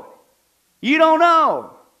know. You don't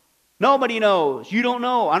know. Nobody knows. You don't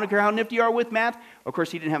know. I don't care how nifty you are with math. Of course,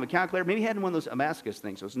 he didn't have a calculator. Maybe he had one of those Damascus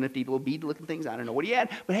things, those nifty little bead-looking things. I don't know what he had.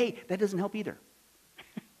 But hey, that doesn't help either.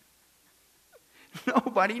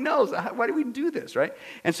 Nobody knows. Why do we do this, right?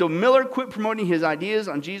 And so Miller quit promoting his ideas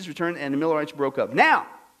on Jesus' return, and the Millerites broke up. Now,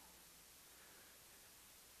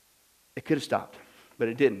 it could have stopped. But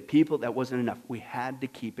it didn't. People, that wasn't enough. We had to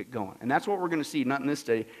keep it going. And that's what we're going to see, not in this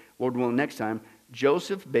study, Lord willing, next time.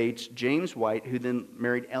 Joseph Bates, James White, who then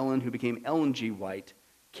married Ellen, who became Ellen G. White,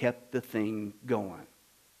 kept the thing going.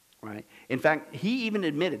 Right? In fact, he even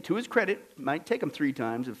admitted, to his credit, it might take him 3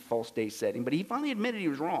 times of false date setting, but he finally admitted he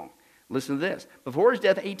was wrong. Listen to this. Before his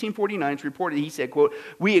death, 1849, it's reported, he said, quote,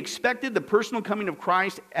 we expected the personal coming of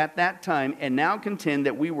Christ at that time, and now contend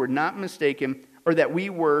that we were not mistaken, or that we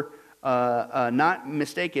were not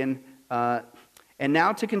mistaken, and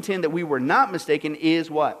now to contend that we were not mistaken is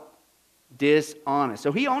what? Dishonest.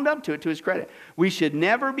 So he owned up to it, to his credit. We should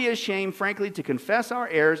never be ashamed, frankly, to confess our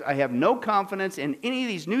errors. I have no confidence in any of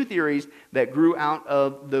these new theories that grew out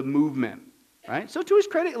of the movement. Right? So to his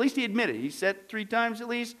credit, at least he admitted. He said 3 times at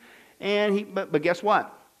least. But guess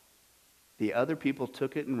what? The other people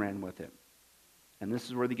took it and ran with it. And this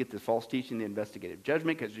is where they get the false teaching, the investigative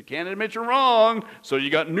judgment, because you can't admit you're wrong, so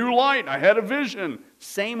you got new light. I had a vision.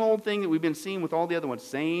 Same old thing that we've been seeing with all the other ones.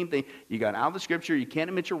 Same thing. You got out of the scripture, you can't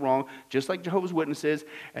admit you're wrong, just like Jehovah's Witnesses,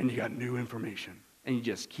 and you got new information. And you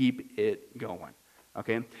just keep it going.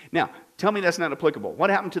 Okay? Now, tell me that's not applicable.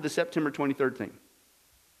 What happened to the September 23rd thing?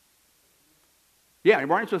 Yeah, it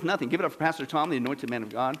rhymes with nothing. Give it up for Pastor Tom, the anointed man of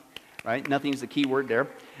God. Right? Nothing is the key word there.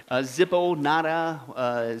 Zippo, nada,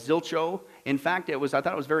 zilcho. In fact, I thought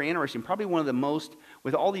it was very interesting. Probably one of the most,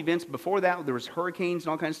 with all the events before that, there was hurricanes and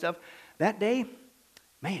all kinds of stuff. That day,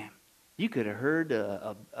 man, you could have heard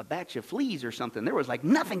a batch of fleas or something. There was like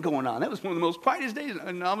nothing going on. That was one of the most quietest days.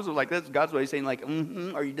 And I was like, that's God's way of saying like,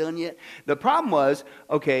 are you done yet? The problem was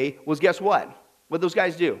guess what? What'd those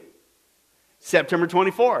guys do? September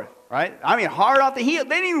 24th, right? I mean, hard off the heel.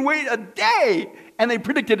 They didn't even wait a day, and they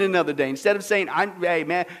predicted another day. Instead of saying, hey,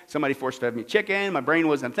 man, somebody force-fed me chicken, my brain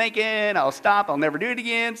wasn't thinking, I'll stop, I'll never do it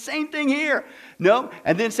again. Same thing here. No,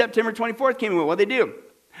 and then September 24th came and what'd they do?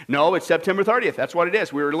 No, it's September 30th. That's what it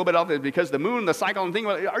is. We were a little bit off because the moon, the cycle, and thing.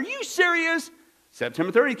 Are you serious?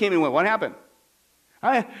 September 30th came and went. What happened?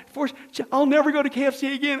 I'll never go to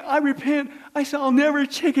KFC again. I repent. I said, I'll never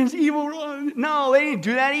chickens evil run. No, they didn't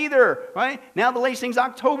do that either, right? Now the latest thing's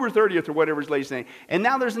October 30th or whatever's latest thing. And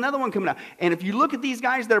now there's another one coming out. And if you look at these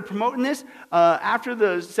guys that are promoting this, after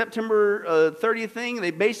the September 30th thing, they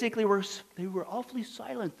basically were awfully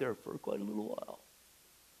silent there for quite a little while.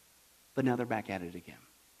 But now they're back at it again.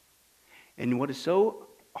 And what is so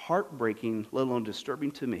heartbreaking, let alone disturbing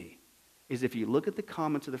to me, is if you look at the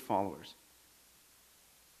comments of their followers,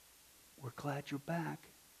 we're glad you're back.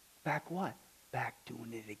 Back what? Back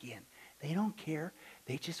doing it again. They don't care.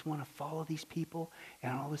 They just want to follow these people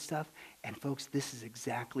and all this stuff. And folks, this is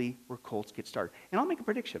exactly where cults get started. And I'll make a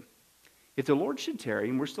prediction. If the Lord should tarry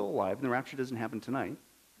and we're still alive and the rapture doesn't happen tonight,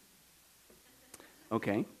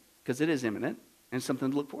 okay, because it is imminent and it's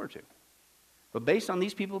something to look forward to. But based on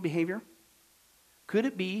these people's behavior, could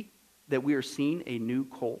it be that we are seeing a new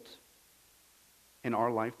cult in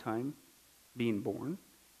our lifetime being born?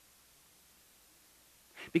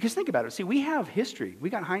 Because think about it. See, we have history.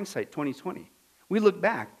 We got hindsight 2020. We look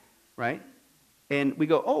back, right? And we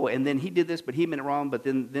go, oh, and then he did this, but he meant it wrong. But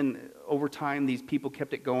then over time, these people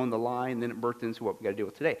kept it going, the lie, and then it birthed into what we got to deal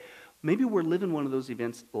with today. Maybe we're living one of those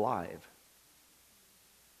events live.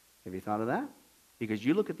 Have you thought of that? Because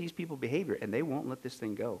you look at these people's behavior, and they won't let this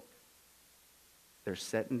thing go. They're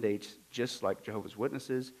setting dates just like Jehovah's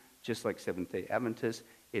Witnesses, just like Seventh-day Adventists.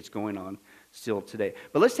 It's going on still today.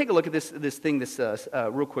 But let's take a look at this thing,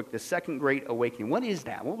 real quick, the Second Great Awakening. What is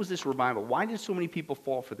that? What was this revival? Why did so many people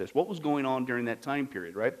fall for this? What was going on during that time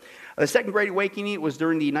period, right? The Second Great Awakening was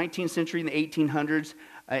during the 19th century, in the 1800s,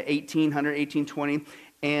 1800, 1820.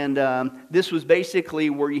 And this was basically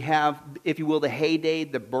where you have, if you will, the heyday,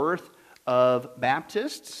 the birth of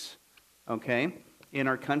Baptists, okay, in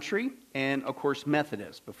our country. And, of course,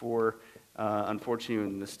 Methodists before... unfortunately,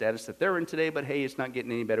 in the status that they're in today, but hey, it's not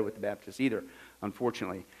getting any better with the Baptists either,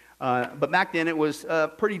 unfortunately. But back then, it was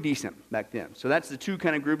pretty decent back then. So that's the two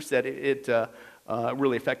kind of groups that it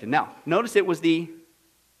really affected. Now, notice it was for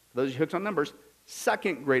those of you hooked on numbers,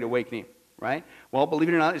 Second Great Awakening, right? Well, believe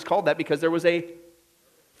it or not, it's called that because there was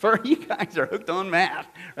you guys are hooked on math.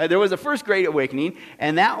 Right? There was a First Great Awakening,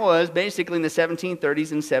 and that was basically in the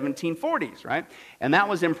 1730s and 1740s, right? And that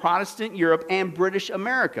was in Protestant Europe and British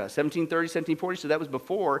America, 1730, 1740, so that was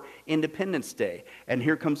before Independence Day. And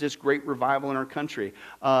here comes this great revival in our country.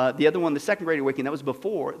 The other one, the Second Great Awakening, that was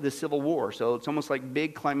before the Civil War. So it's almost like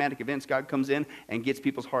big climatic events. God comes in and gets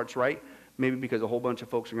people's hearts right. Maybe because a whole bunch of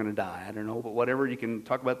folks are going to die. I don't know, but whatever. You can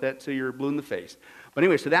talk about that till you're blue in the face. But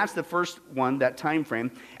anyway, so that's the first one, that time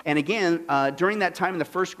frame. And again, during that time in the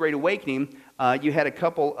First Great Awakening, you had a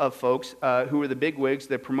couple of folks who were the bigwigs,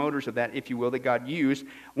 the promoters of that, if you will, that God used.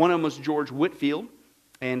 One of them was George Whitefield,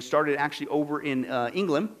 and started actually over in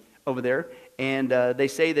England, over there. And they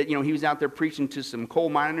say that, he was out there preaching to some coal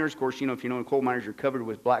miners. Of course, if you know coal miners, you're covered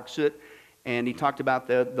with black soot. And he talked about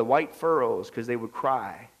the white furrows, because they would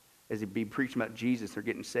cry as he'd be preaching about Jesus. They're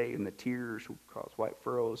getting saved, and the tears would cause white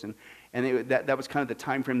furrows. And that was kind of the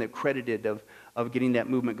time frame they credited of getting that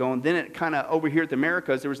movement going. Then it kind of, over here at the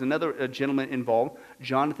Americas, there was another gentleman involved,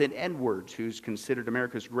 Jonathan Edwards, who's considered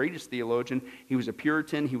America's greatest theologian. He was a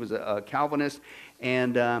Puritan. He was a Calvinist.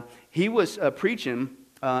 And he was preaching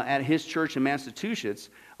at his church in Massachusetts,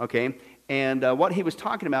 okay? And what he was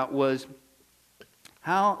talking about was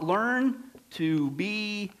how learn to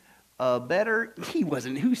be a better, he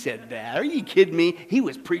wasn't, who said that? Are you kidding me? He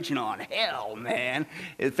was preaching on hell, man.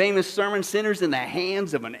 His famous sermon, Sinners in the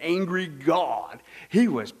Hands of an Angry God. He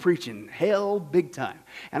was preaching hell big time.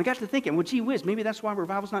 And I got to thinking, well, gee whiz, maybe that's why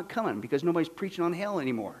revival's not coming, because nobody's preaching on hell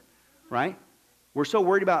anymore, right? We're so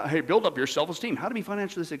worried about, hey, build up your self-esteem. How to be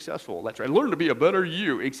financially successful. That's right. Learn to be a better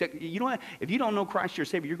you. Except, you know what? If you don't know Christ your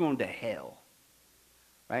Savior, you're going to hell.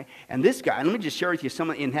 Right? And this guy, let me just share with you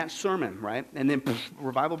some in that sermon, right? And then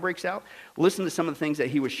revival breaks out. Listen to some of the things that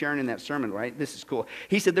he was sharing in that sermon, right? This is cool.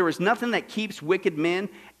 He said, there is nothing that keeps wicked men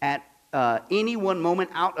at any one moment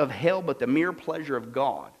out of hell but the mere pleasure of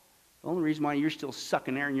God. The only reason why you're still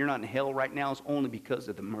sucking air and you're not in hell right now is only because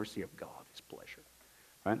of the mercy of God, His pleasure.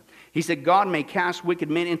 Right? He said, God may cast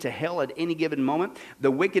wicked men into hell at any given moment.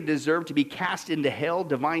 The wicked deserve to be cast into hell.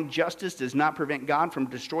 Divine justice does not prevent God from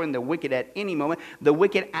destroying the wicked at any moment. The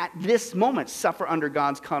wicked at this moment suffer under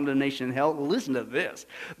God's condemnation in hell. Listen to this.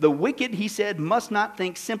 The wicked, he said, must not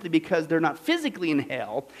think simply because they're not physically in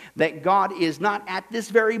hell that God is not at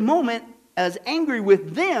this very moment as angry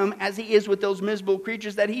with them as he is with those miserable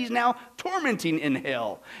creatures that he's now tormenting in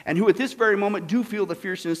hell, and who at this very moment do feel the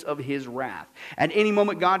fierceness of his wrath. At any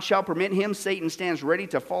moment God shall permit him. Satan stands ready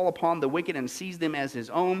to fall upon the wicked and seize them as his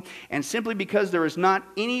own. And simply because there is not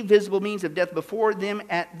any visible means of death before them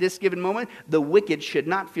at this given moment, the wicked should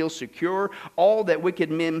not feel secure. All that wicked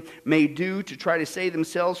men may do to try to save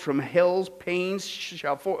themselves from hell's pains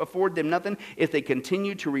shall afford them nothing if they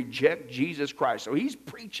continue to reject Jesus Christ. So he's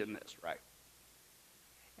preaching this, right?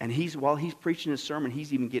 And while he's preaching his sermon,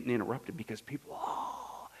 he's even getting interrupted because people,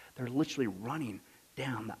 they're literally running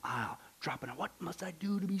down the aisle, dropping, what must I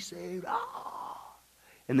do to be saved?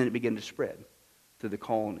 And then it began to spread to the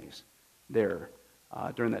colonies there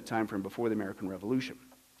during that time frame before the American Revolution,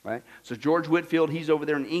 right? So George Whitefield, he's over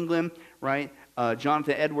there in England, right?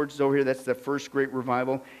 Jonathan Edwards is over here. That's the first great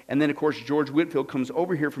revival. And then, of course, George Whitefield comes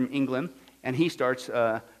over here from England, and he starts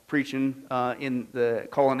preaching in the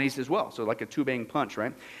colonies as well. So like a two-bang punch,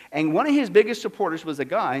 right? And one of his biggest supporters was a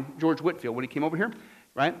guy, George Whitefield, when he came over here,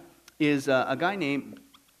 right, is a guy named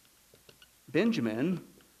Benjamin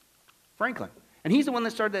Franklin. And he's the one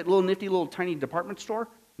that started that little nifty little tiny department store.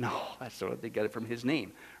 No, that's sort of, they got it from his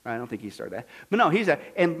name. Right? I don't think he started that. But no,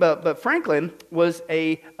 but Franklin was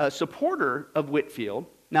a supporter of Whitefield.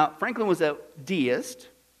 Now, Franklin was a deist,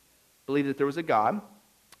 believed that there was a God,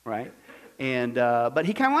 right? And but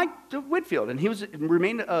he kind of liked Whitefield, and he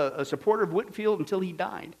remained a supporter of Whitefield until he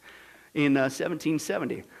died in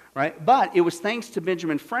 1770, right? But it was thanks to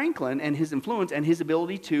Benjamin Franklin and his influence and his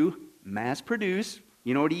ability to mass produce.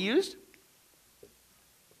 You know what he used?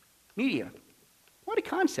 Media. What a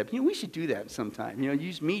concept. We should do that sometime.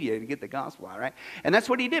 Use media to get the gospel out, right? And that's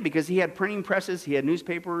what he did, because he had printing presses, he had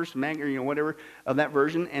newspapers, whatever of that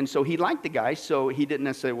version. And so he liked the guy. So he didn't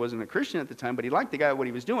necessarily wasn't a Christian at the time, but he liked the guy, what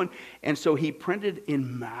he was doing. And so he printed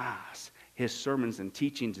in mass his sermons and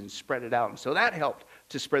teachings and spread it out. And so that helped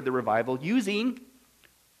to spread the revival using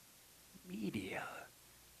media.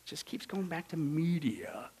 It just keeps going back to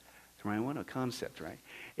media. Right? What a concept, right?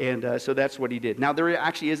 And so that's what he did. Now, there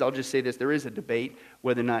actually is, I'll just say this, there is a debate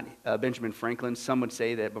whether or not Benjamin Franklin, some would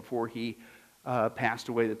say that before he passed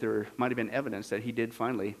away that there might have been evidence that he did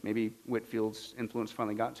finally, maybe Whitefield's influence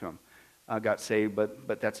finally got to him, got saved,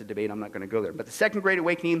 but that's a debate. I'm not going to go there. But the Second Great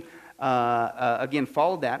Awakening, again,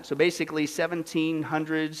 followed that. So basically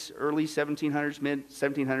 1700s, early 1700s, mid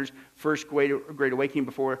 1700s, first Great Awakening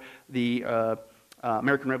before the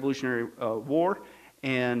American Revolutionary War,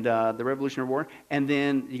 and the Revolutionary War. And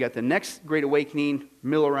then you got the next Great Awakening,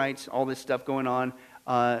 Millerites, all this stuff going on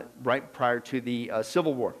right prior to the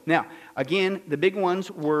Civil War. Now, again, the big ones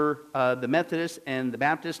were the Methodists and the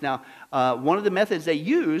Baptists. Now, one of the methods they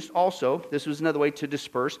used also, this was another way to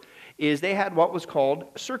disperse, is they had what was called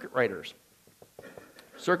circuit riders.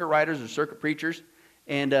 Circuit riders or circuit preachers.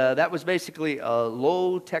 And that was basically a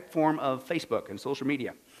low-tech form of Facebook and social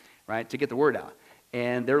media, right, to get the word out.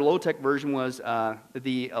 And their low-tech version was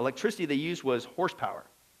the electricity they used was horsepower.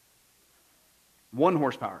 1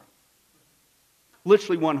 horsepower.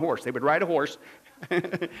 Literally 1 horse. They would ride a horse,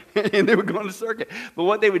 and they would go on the circuit. But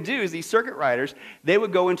what they would do is these circuit riders, they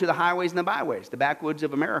would go into the highways and the byways, the backwoods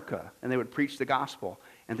of America, and they would preach the gospel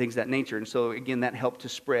and things of that nature. And so, again, that helped to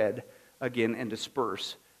spread, again, and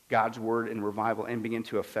disperse God's word and revival and begin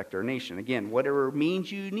to affect our nation. Again, whatever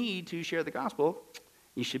means you need to share the gospel,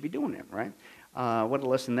 you should be doing it, right? What a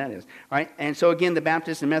lesson that is, right? And so again, the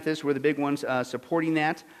Baptists and Methodists were the big ones supporting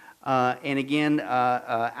that. And again,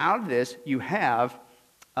 out of this, you have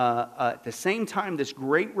at the same time this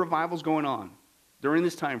great revival's going on during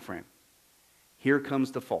this time frame. here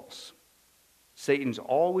comes the false. Satan's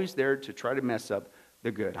always there to try to mess up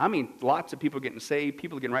the good. I mean, lots of people getting saved,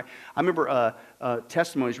 people getting right. I remember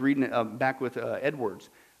testimonies reading back with Edwards,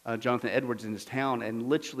 Jonathan Edwards in his town, and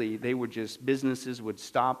literally businesses would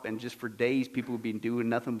stop, and just for days people would be doing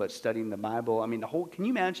nothing but studying the Bible. I mean, can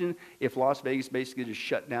you imagine if Las Vegas basically just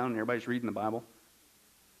shut down and everybody's reading the Bible?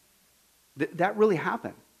 That really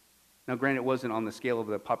happened. Now, granted, it wasn't on the scale of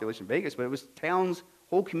the population of Vegas, but it was towns,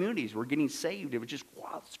 whole communities were getting saved. It was just,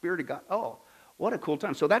 wow, the Spirit of God. Oh, what a cool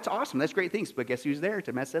time. So that's awesome. That's great things. But guess who's there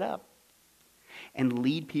to mess it up? And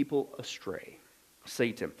lead people astray.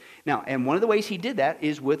 Satan. Now, and one of the ways he did that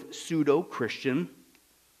is with pseudo-Christian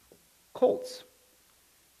cults.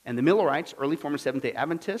 And the Millerites, early form of Seventh-day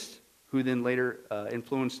Adventists, who then later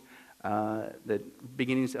influenced the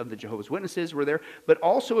beginnings of the Jehovah's Witnesses were there, but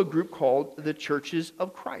also a group called the Churches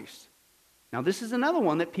of Christ. Now, this is another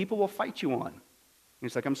one that people will fight you on. And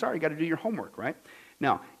it's like, I'm sorry, you got to do your homework, right?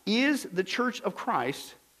 Now, is the Church of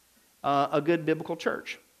Christ a good biblical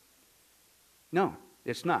church? No,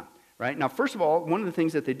 it's not, right? Now, first of all, one of the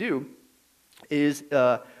things that they do is,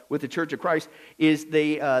 with the Church of Christ, is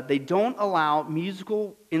they don't allow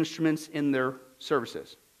musical instruments in their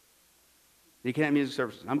services. You can't have music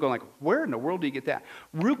services. I'm going like, where in the world do you get that?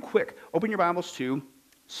 Real quick, open your Bibles to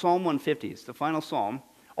Psalm 150. It's the final psalm.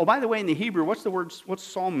 Oh, by the way, in the Hebrew, what's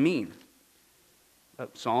psalm mean?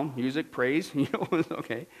 Psalm, music, praise.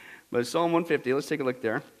 Okay. But Psalm 150, let's take a look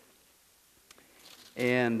there.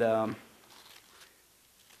 And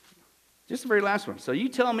just the very last one. So you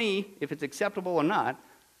tell me if it's acceptable or not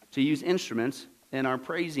to use instruments in our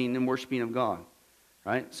praising and worshiping of God.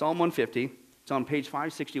 Right? Psalm 150. It's on page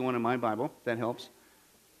 561 in my Bible. That helps.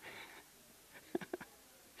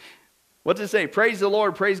 What does it say? Praise the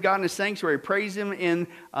Lord. Praise God in His sanctuary. Praise Him in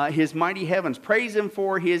His mighty heavens. Praise Him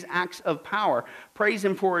for His acts of power. Praise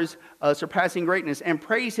Him for His surpassing greatness. And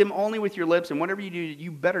praise Him only with your lips. And whatever you do,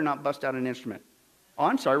 you better not bust out an instrument. Oh,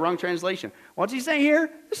 I'm sorry. Wrong translation. What's he saying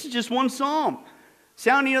here? This is just one psalm.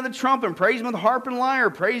 Sounding of the trumpet, praise Him with harp and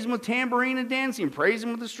lyre, praise Him with tambourine and dancing, praise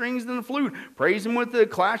Him with the strings and the flute, praise Him with the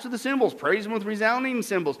clash of the cymbals, praise Him with resounding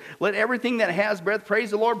cymbals. Let everything that has breath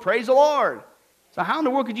praise the Lord, praise the Lord. So how in the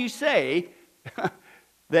world could you say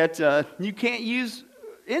that you can't use,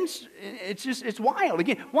 it's wild.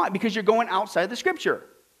 Again, why? Because you're going outside the Scripture,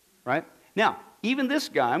 right? Now, even this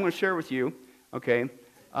guy, I'm going to share with you, okay,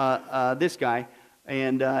 this guy,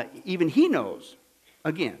 and even he knows,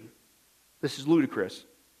 again, this is ludicrous.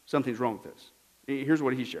 Something's wrong with this. Here's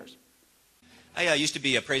what he shares. I used to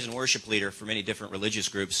be a praise and worship leader for many different religious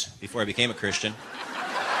groups before I became a Christian.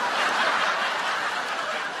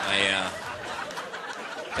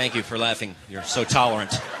 Thank you for laughing. You're so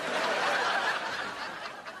tolerant.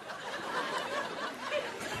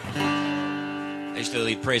 I used to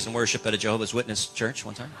lead praise and worship at a Jehovah's Witness church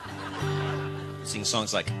one time. Sing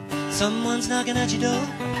songs like, someone's knocking at your door,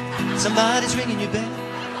 somebody's ringing your bell.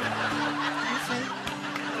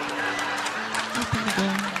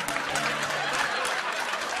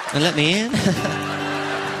 And let me in.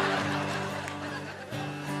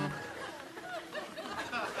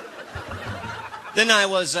 Then I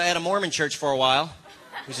was at a Mormon church for a while.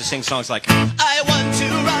 We used to sing songs like, I want to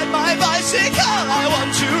ride my bicycle, I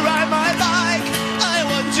want to ride my bike, I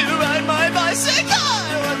want to ride my bicycle,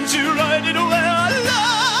 I want to ride it where I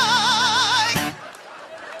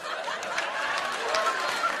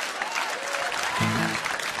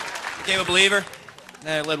like. Became a believer.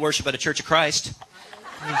 Then I led worship at a Church of Christ.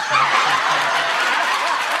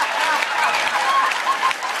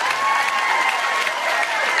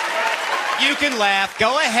 You can laugh.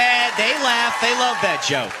 Go ahead. They laugh. They love that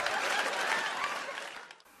joke.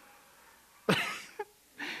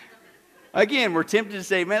 Again, we're tempted to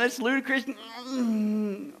say, man, that's ludicrous.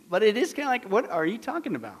 But it is kind of like, what are you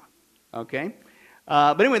talking about? Okay?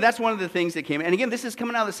 But anyway, that's one of the things that came. And again, this is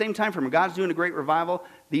coming out at the same time from God's doing a great revival.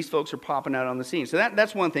 These folks are popping out on the scene. So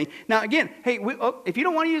that's one thing. Now, again, hey, if you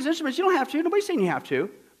don't want to use instruments, you don't have to. Nobody's saying you have to.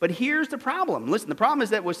 But here's the problem. Listen, the problem is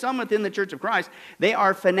that with some within the Church of Christ, they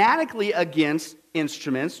are fanatically against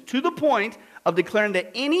instruments to the point of declaring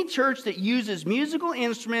that any church that uses musical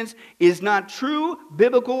instruments is not true,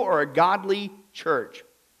 biblical, or a godly church.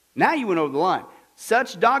 Now you went over the line.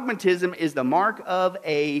 Such dogmatism is the mark of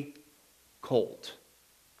a cult.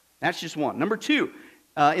 That's just one. Number two,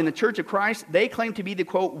 in the Church of Christ, they claim to be the,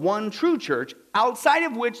 quote, one true church, outside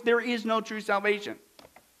of which there is no true salvation.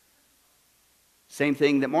 Same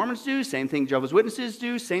thing that Mormons do, same thing Jehovah's Witnesses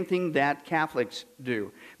do, same thing that Catholics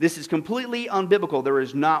do. This is completely unbiblical. There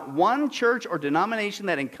is not one church or denomination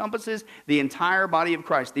that encompasses the entire body of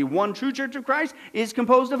Christ. The one true Church of Christ is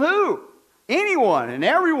composed of who? Anyone and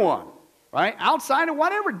everyone. right? Outside of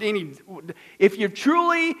whatever. If you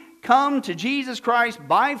truly come to Jesus Christ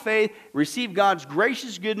by faith, receive God's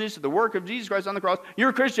gracious goodness of the work of Jesus Christ on the cross, you're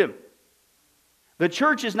a Christian. The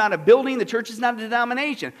church is not a building. The church is not a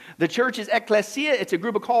denomination. The church is ecclesia. It's a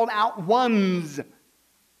group of called out ones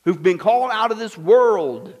who've been called out of this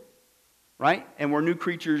world, right? And we're new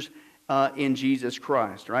creatures in Jesus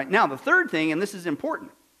Christ, right? Now, the third thing, and this is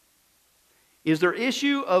important, is their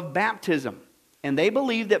issue of baptism. And they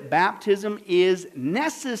believe that baptism is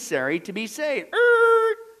necessary to be saved.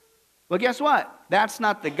 Well, guess what? That's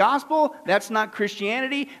not the gospel. That's not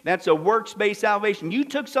Christianity. That's a works-based salvation. You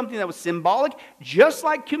took something that was symbolic, just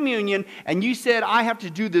like communion, and you said, I have to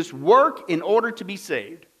do this work in order to be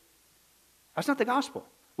saved. That's not the gospel,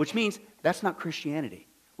 which means that's not Christianity,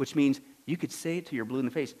 which means you could say it till you're blue in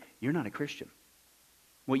the face. You're not a Christian.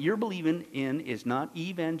 What you're believing in is not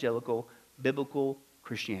evangelical, biblical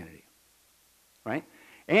Christianity, right?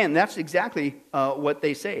 And that's exactly what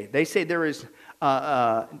they say. They say there is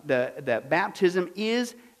that baptism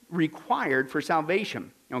is required for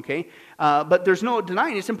salvation. Okay, but there's no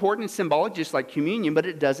denying it's important. It's symbolic, just like communion, but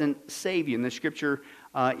it doesn't save you. And the Scripture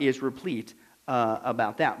is replete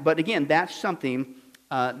about that. But again, that's something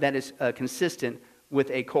that is consistent with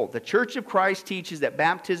a cult. The Church of Christ teaches that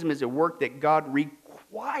baptism is a work that God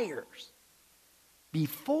requires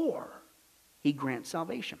before He grants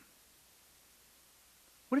salvation.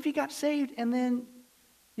 What if you got saved and then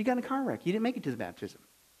you got in a car wreck? You didn't make it to the baptism.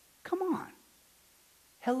 Come on.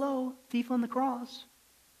 Hello, thief on the cross.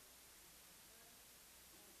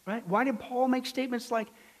 Right? Why did Paul make statements like,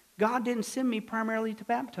 God didn't send me primarily to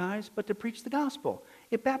baptize, but to preach the gospel?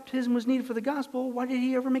 If baptism was needed for the gospel, why did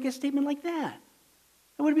he ever make a statement like that?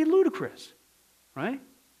 That would be ludicrous. Right?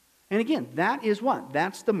 And again, that is what?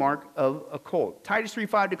 That's the mark of a cult. Titus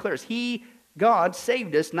 3:5 declares, God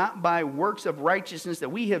saved us not by works of righteousness that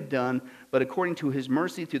we have done, but according to His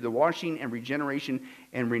mercy through the washing and regeneration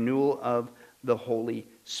and renewal of the Holy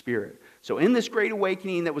Spirit. So in this great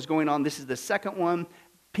awakening that was going on, this is the second one.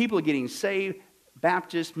 People are getting saved.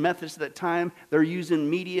 Baptists, Methodists at that time, they're using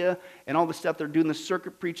media and all the stuff. They're doing the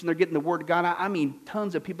circuit preaching. They're getting the Word of God. I mean,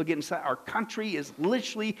 tons of people getting saved. Our country is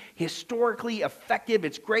literally, historically effective.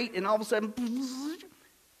 It's great. And all of a sudden,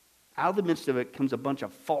 out of the midst of it comes a bunch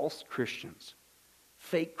of false Christians,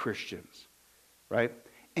 fake Christians, right?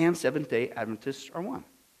 And Seventh-day Adventists are one.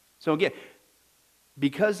 So again,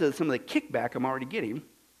 because of some of the kickback I'm already getting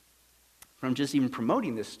from just even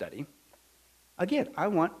promoting this study, again, I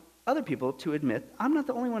want other people to admit I'm not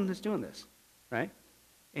the only one that's doing this, right?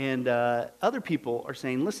 And other people are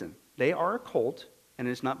saying, listen, they are a cult, and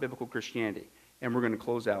it's not biblical Christianity. And we're going to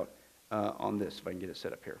close out on this, if I can get it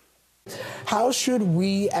set up here. How should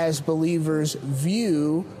we as believers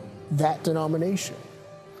view that denomination?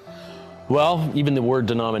 Well, even the word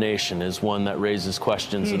denomination is one that raises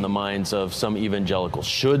questions in the minds of some evangelicals.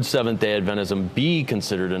 Should Seventh-day Adventism be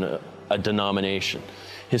considered a denomination?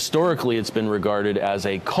 Historically, it's been regarded as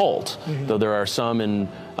a cult, though there are some in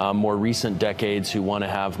more recent decades who want to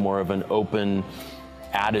have more of an open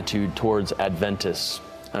attitude towards Adventists.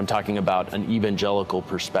 I'm talking about an evangelical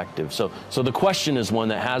perspective. So the question is one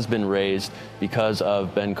that has been raised because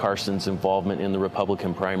of Ben Carson's involvement in the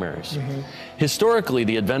Republican primaries. Historically,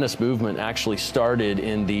 the Adventist movement actually started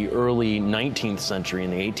in the early 19th century,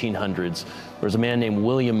 in the 1800s. There was a man named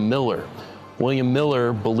William Miller. William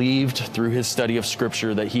Miller believed through his study of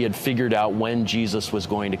Scripture that he had figured out when Jesus was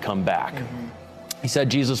going to come back. He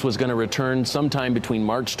said Jesus was going to return sometime between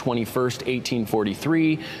March 21st,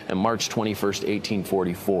 1843 and March 21st,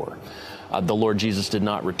 1844. The Lord Jesus did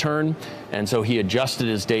not return, and so he adjusted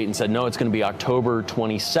his date and said, no, it's going to be October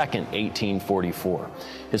 22nd, 1844.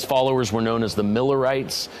 His followers were known as the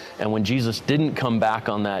Millerites, and when Jesus didn't come back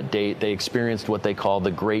on that date, they experienced what they call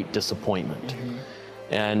the Great Disappointment.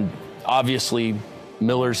 And obviously,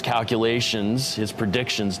 Miller's calculations, his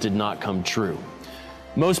predictions, did not come true.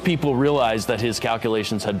 Most people realized that his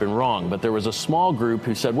calculations had been wrong, but there was a small group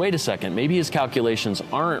who said, wait a second, maybe his calculations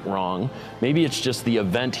aren't wrong. Maybe it's just the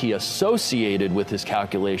event he associated with his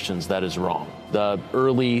calculations that is wrong. The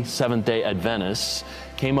early Seventh-day Adventists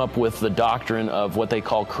came up with the doctrine of what they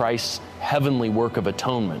call Christ's heavenly work of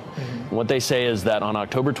atonement. And what they say is that on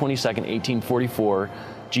October 22nd, 1844,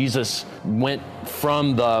 Jesus went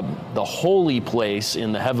from the holy place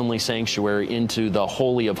in the heavenly sanctuary into the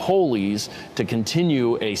Holy of Holies to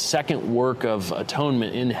continue a second work of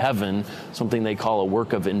atonement in heaven, something they call a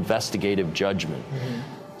work of investigative judgment.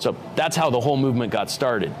 So that's how the whole movement got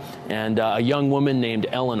started. And a young woman named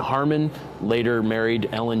Ellen Harmon, later married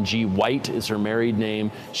Ellen G. White is her married name.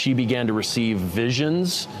 She began to receive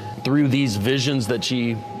visions. Through these visions that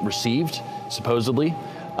she received, supposedly,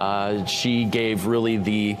 she gave really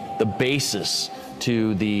the basis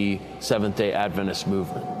to the Seventh-day Adventist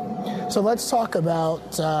movement. So let's talk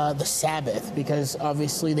about the Sabbath, because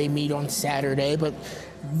obviously they meet on Saturday, but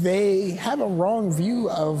they have a wrong view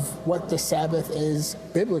of what the Sabbath is,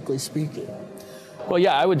 biblically speaking. Well,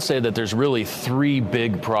 yeah, I would say that there's really three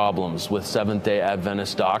big problems with Seventh-day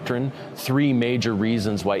Adventist doctrine, three major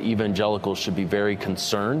reasons why evangelicals should be very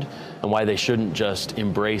concerned and why they shouldn't just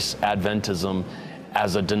embrace Adventism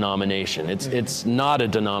as a denomination. It's not a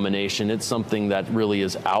denomination. It's something that really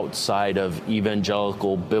is outside of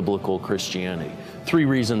evangelical biblical Christianity. Three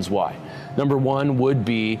reasons why. Number one would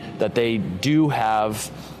be that they do have,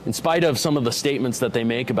 in spite of some of the statements that they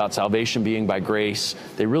make about salvation being by grace,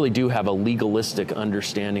 they really do have a legalistic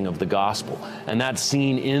understanding of the gospel. And that's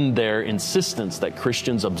seen in their insistence that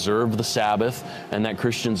Christians observe the Sabbath and that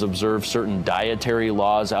Christians observe certain dietary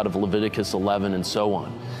laws out of Leviticus 11 and so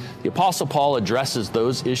on. The Apostle Paul addresses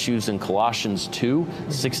those issues in Colossians 2,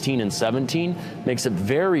 16 and 17, makes it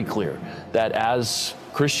very clear that as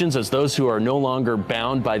Christians, as those who are no longer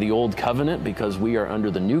bound by the old covenant because we are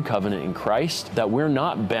under the new covenant in Christ, that we're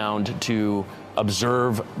not bound to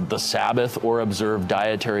observe the Sabbath or observe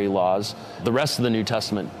dietary laws. The rest of the New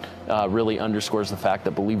Testament really underscores the fact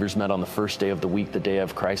that believers met on the first day of the week, the day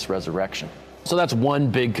of Christ's resurrection. So that's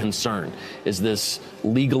one big concern, is this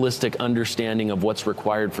legalistic understanding of what's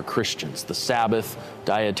required for Christians, the Sabbath,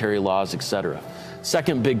 dietary laws, etc.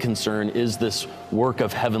 Second big concern is this work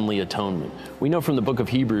of heavenly atonement. We know from the book of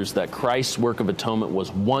Hebrews that Christ's work of atonement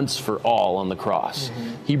was once for all on the cross.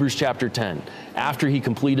 Hebrews chapter 10, after he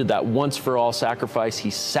completed that once for all sacrifice,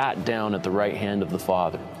 he sat down at the right hand of the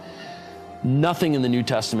Father. Nothing in the New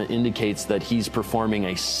Testament indicates that he's performing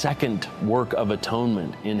a second work of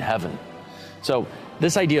atonement in heaven. So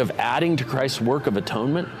this idea of adding to Christ's work of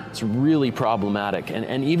atonement is really problematic.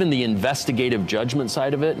 And even the investigative judgment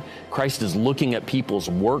side of it, Christ is looking at people's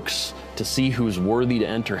works to see who's worthy to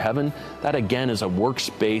enter heaven. That again is a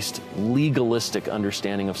works-based, legalistic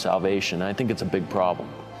understanding of salvation. I think it's a big problem.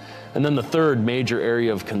 And then the third major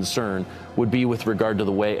area of concern would be with regard to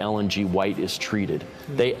the way Ellen G. White is treated.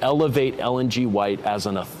 They elevate Ellen G. White as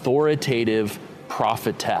an authoritative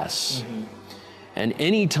prophetess. And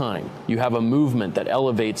anytime you have a movement that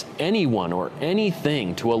elevates anyone or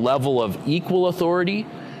anything to a level of equal authority,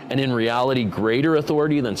 and in reality greater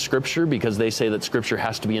authority than Scripture, because they say that Scripture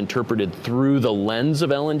has to be interpreted through the lens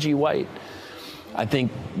of Ellen G. White, I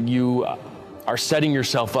think you are setting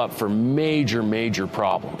yourself up for major, major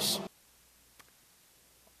problems.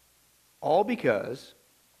 All because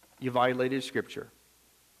you violated Scripture.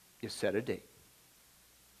 You set a date.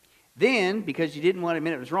 Then, because you didn't want to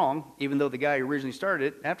admit it was wrong, even though the guy who originally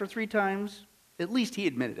started it, after 3 times, at least he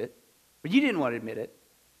admitted it, but you didn't want to admit it.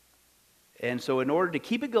 And so in order to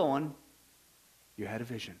keep it going, you had a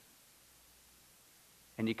vision.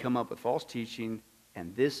 And you come up with false teaching,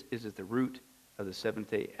 and this is at the root of the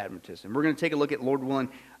Seventh-day Adventists. And we're going to take a look at, Lord willing,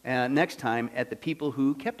 next time at the people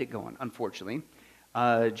who kept it going, unfortunately.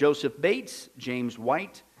 Joseph Bates, James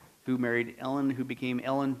White, who married Ellen, who became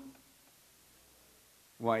Ellen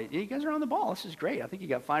White. Yeah, you guys are on the ball. This is great. I think you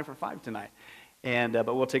got 5 for 5 tonight. And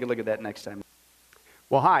but we'll take a look at that next time.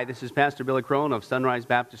 Well, hi, this is Pastor Billy Crone of Sunrise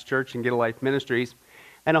Baptist Church and Get a Life Ministries,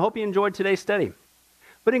 and I hope you enjoyed today's study.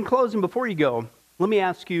 But in closing, before you go, let me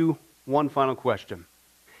ask you one final question.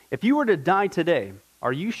 If you were to die today,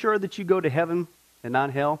 are you sure that you go to heaven and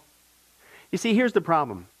not hell? You see, here's the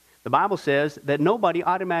problem. The Bible says that nobody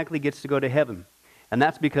automatically gets to go to heaven, and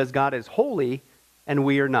that's because God is holy and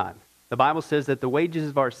we are not. The Bible says that the wages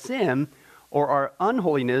of our sin or our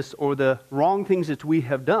unholiness or the wrong things that we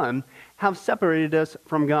have done have separated us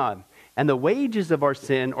from God. And the wages of our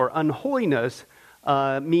sin or unholiness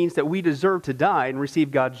means that we deserve to die and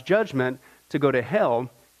receive God's judgment to go to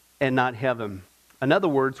hell and not heaven. In other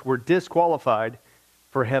words, we're disqualified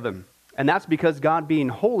for heaven. And that's because God being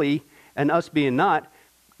holy and us being not,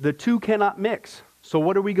 the two cannot mix. So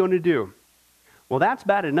what are we going to do? Well, that's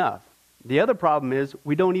bad enough. The other problem is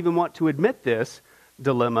we don't even want to admit this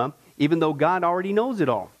dilemma, even though God already knows it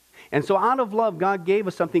all. And so out of love, God gave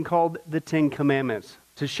us something called the 10 Commandments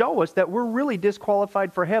to show us that we're really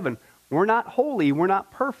disqualified for heaven. We're not holy. We're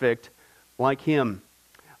not perfect like Him.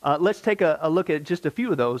 Let's take a look at just a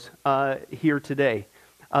few of those here today.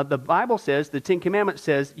 The Bible says, the 10 Commandments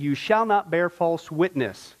says, you shall not bear false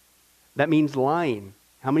witness. That means lying.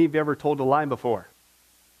 How many of you ever told a lie before?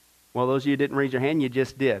 Well, those of you who didn't raise your hand, you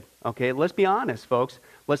just did. Okay, let's be honest, folks.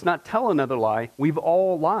 Let's not tell another lie. We've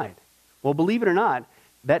all lied. Well, believe it or not,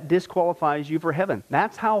 that disqualifies you for heaven.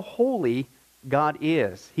 That's how holy God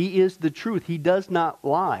is. He is the truth. He does not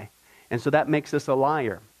lie. And so that makes us a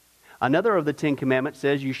liar. Another of the 10 Commandments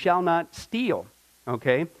says you shall not steal.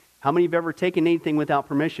 Okay? How many have ever taken anything without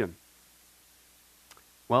permission?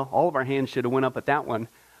 Well, all of our hands should have went up at that one.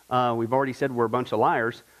 We've already said we're a bunch of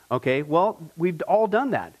liars. Okay, well, we've all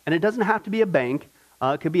done that. And it doesn't have to be a bank.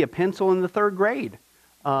 It could be a pencil in the 3rd grade.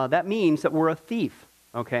 That means that we're a thief.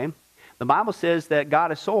 Okay? The Bible says that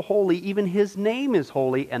God is so holy, even his name is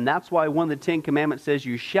holy. And that's why one of the 10 Commandments says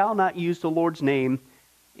you shall not use the Lord's name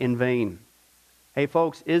in vain. Hey,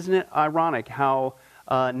 folks, isn't it ironic how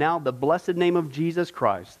now the blessed name of Jesus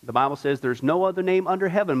Christ, the Bible says there's no other name under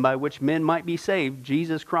heaven by which men might be saved,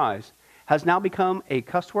 Jesus Christ, has now become a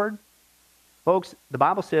cuss word? Folks, the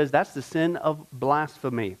Bible says that's the sin of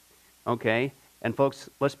blasphemy, okay? And folks,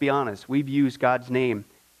 let's be honest, we've used God's name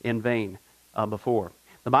in vain before.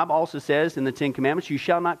 The Bible also says in the 10 Commandments, you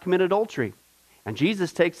shall not commit adultery. And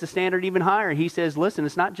Jesus takes the standard even higher. He says, listen,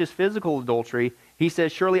 it's not just physical adultery. He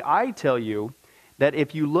says, surely I tell you that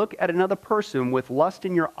if you look at another person with lust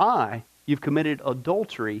in your eye, you've committed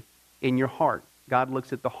adultery in your heart. God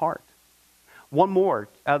looks at the heart. One more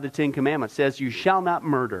out of the 10 Commandments says, you shall not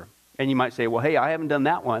murder. And you might say, well, hey, I haven't done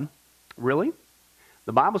that one. Really?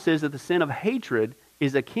 The Bible says that the sin of hatred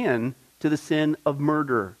is akin to the sin of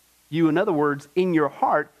murder. You, in other words, in your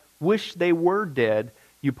heart, wish they were dead.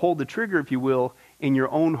 You pulled the trigger, if you will, in your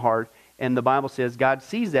own heart. And the Bible says God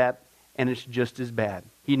sees that, and it's just as bad.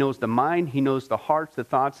 He knows the mind, he knows the hearts, the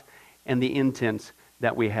thoughts, and the intents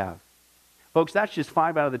that we have. Folks, that's just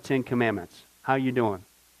 5 out of the 10 Commandments. How you doing?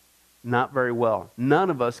 Not very well. None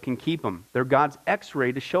of us can keep them. They're God's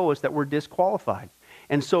x-ray to show us that we're disqualified.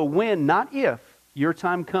 And so when, not if, your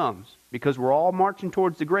time comes, because we're all marching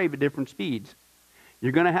towards the grave at different speeds,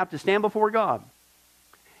 you're going to have to stand before God.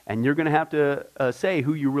 And you're going to have to say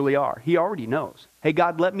who you really are. He already knows. Hey,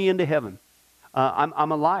 God, let me into heaven.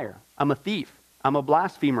 I'm a liar. I'm a thief. I'm a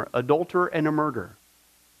blasphemer, adulterer, and a murderer.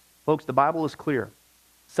 Folks, the Bible is clear.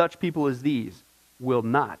 Such people as these will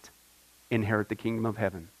not inherit the kingdom of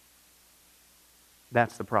heaven.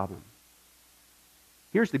 That's the problem.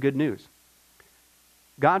 Here's the good news.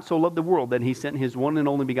 God so loved the world that he sent his one and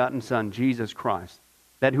only begotten Son, Jesus Christ,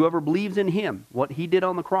 that whoever believes in him, what he did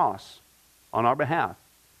on the cross on our behalf,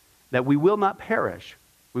 that we will not perish,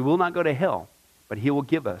 we will not go to hell, but he will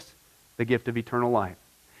give us the gift of eternal life.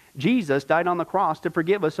 Jesus died on the cross to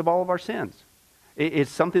forgive us of all of our sins.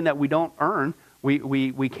 It's something that we don't earn.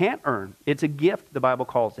 We can't earn. It's a gift, the Bible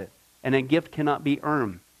calls it, and a gift cannot be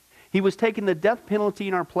earned. He was taking the death penalty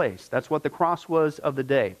in our place. That's what the cross was of the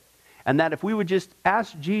day. And that if we would just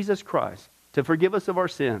ask Jesus Christ to forgive us of our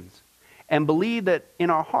sins and believe that in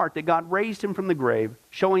our heart that God raised him from the grave,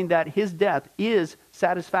 showing that his death is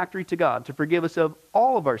satisfactory to God to forgive us of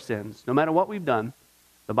all of our sins, no matter what we've done,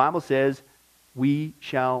 the Bible says we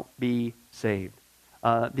shall be saved.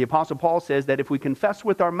 The Apostle Paul says that if we confess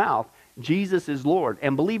with our mouth Jesus is Lord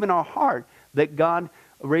and believe in our heart that God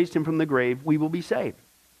raised him from the grave, we will be saved.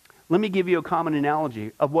 Let me give you a common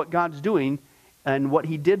analogy of what God's doing and what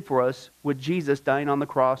he did for us with Jesus dying on the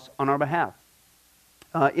cross on our behalf.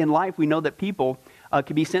 In life, we know that people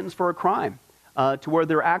can be sentenced for a crime to where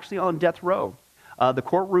they're actually on death row. The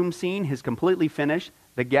courtroom scene has completely finished.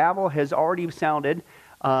 The gavel has already sounded.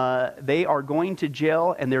 They are going to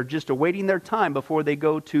jail, and they're just awaiting their time before they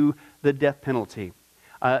go to the death penalty.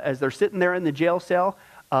 As they're sitting there in the jail cell,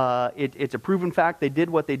 it's a proven fact they did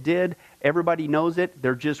what they did. Everybody knows it.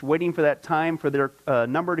 They're just waiting for that time for their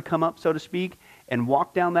number to come up, so to speak, and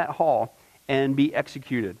walk down that hall and be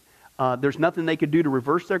executed. There's nothing they could do to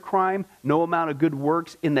reverse their crime. No amount of good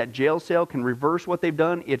works in that jail cell can reverse what they've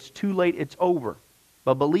done. It's too late. It's over.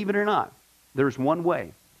 But believe it or not, there's one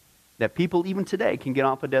way that people even today can get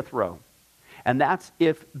off a death row. And that's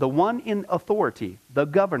if the one in authority, the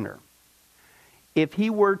governor, if he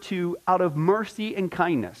were to, out of mercy and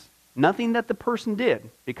kindness, nothing that the person did,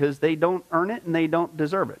 because they don't earn it and they don't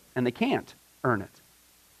deserve it, and they can't earn it,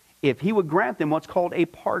 if he would grant them what's called a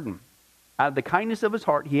pardon, out of the kindness of his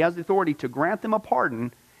heart, he has the authority to grant them a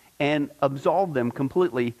pardon and absolve them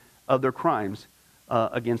completely of their crimes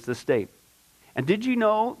against the state. And did you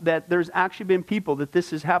know that there's actually been people that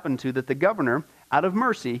this has happened to, that the governor, out of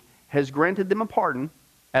mercy, has granted them a pardon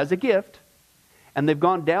as a gift, and they've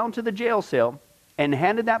gone down to the jail cell and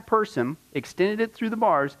handed that person, extended it through the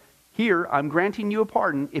bars, here, I'm granting you a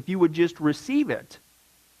pardon. If you would just receive it,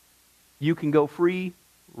 you can go free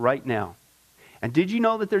right now. And did you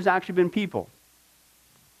know that there's actually been people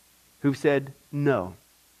who've said, no,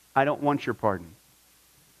 I don't want your pardon.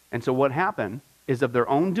 And so what happened is of their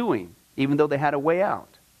own doing, even though they had a way out,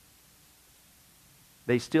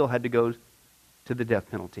 they still had to go to the death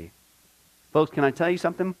penalty. Folks, can I tell you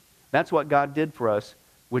something? That's what God did for us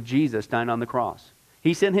with Jesus dying on the cross.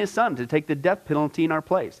 He sent his son to take the death penalty in our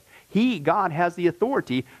place. God has the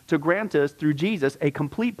authority to grant us through Jesus a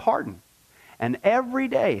complete pardon. And every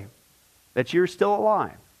day that you're still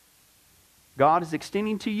alive, God is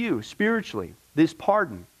extending to you spiritually this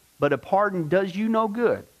pardon. But a pardon does you no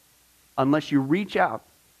good unless you reach out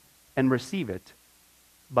and receive it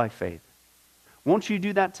by faith. Won't you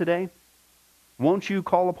do that today? Won't you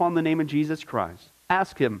call upon the name of Jesus Christ?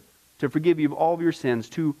 Ask him to forgive you of all of your sins,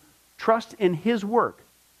 to trust in his work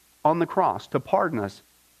on the cross to pardon us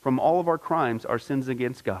from all of our crimes, our sins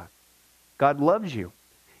against God. God loves you.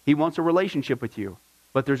 He wants a relationship with you.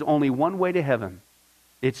 But there's only one way to heaven.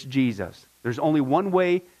 It's Jesus. There's only one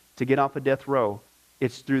way to get off a death row.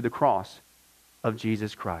 It's through the cross of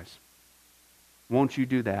Jesus Christ. Won't you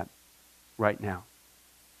do that right now?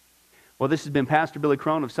 Well, this has been Pastor Billy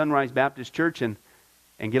Crone of Sunrise Baptist Church and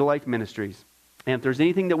Get a Life Ministries. And if there's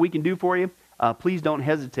anything that we can do for you, please don't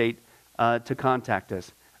hesitate to contact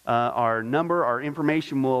us. Our number, our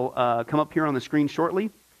information will come up here on the screen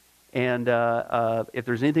shortly. And if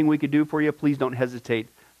there's anything we could do for you, please don't hesitate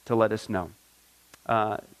to let us know.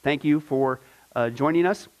 Thank you for joining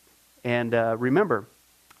us. And remember,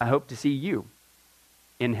 I hope to see you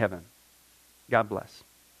in heaven. God bless.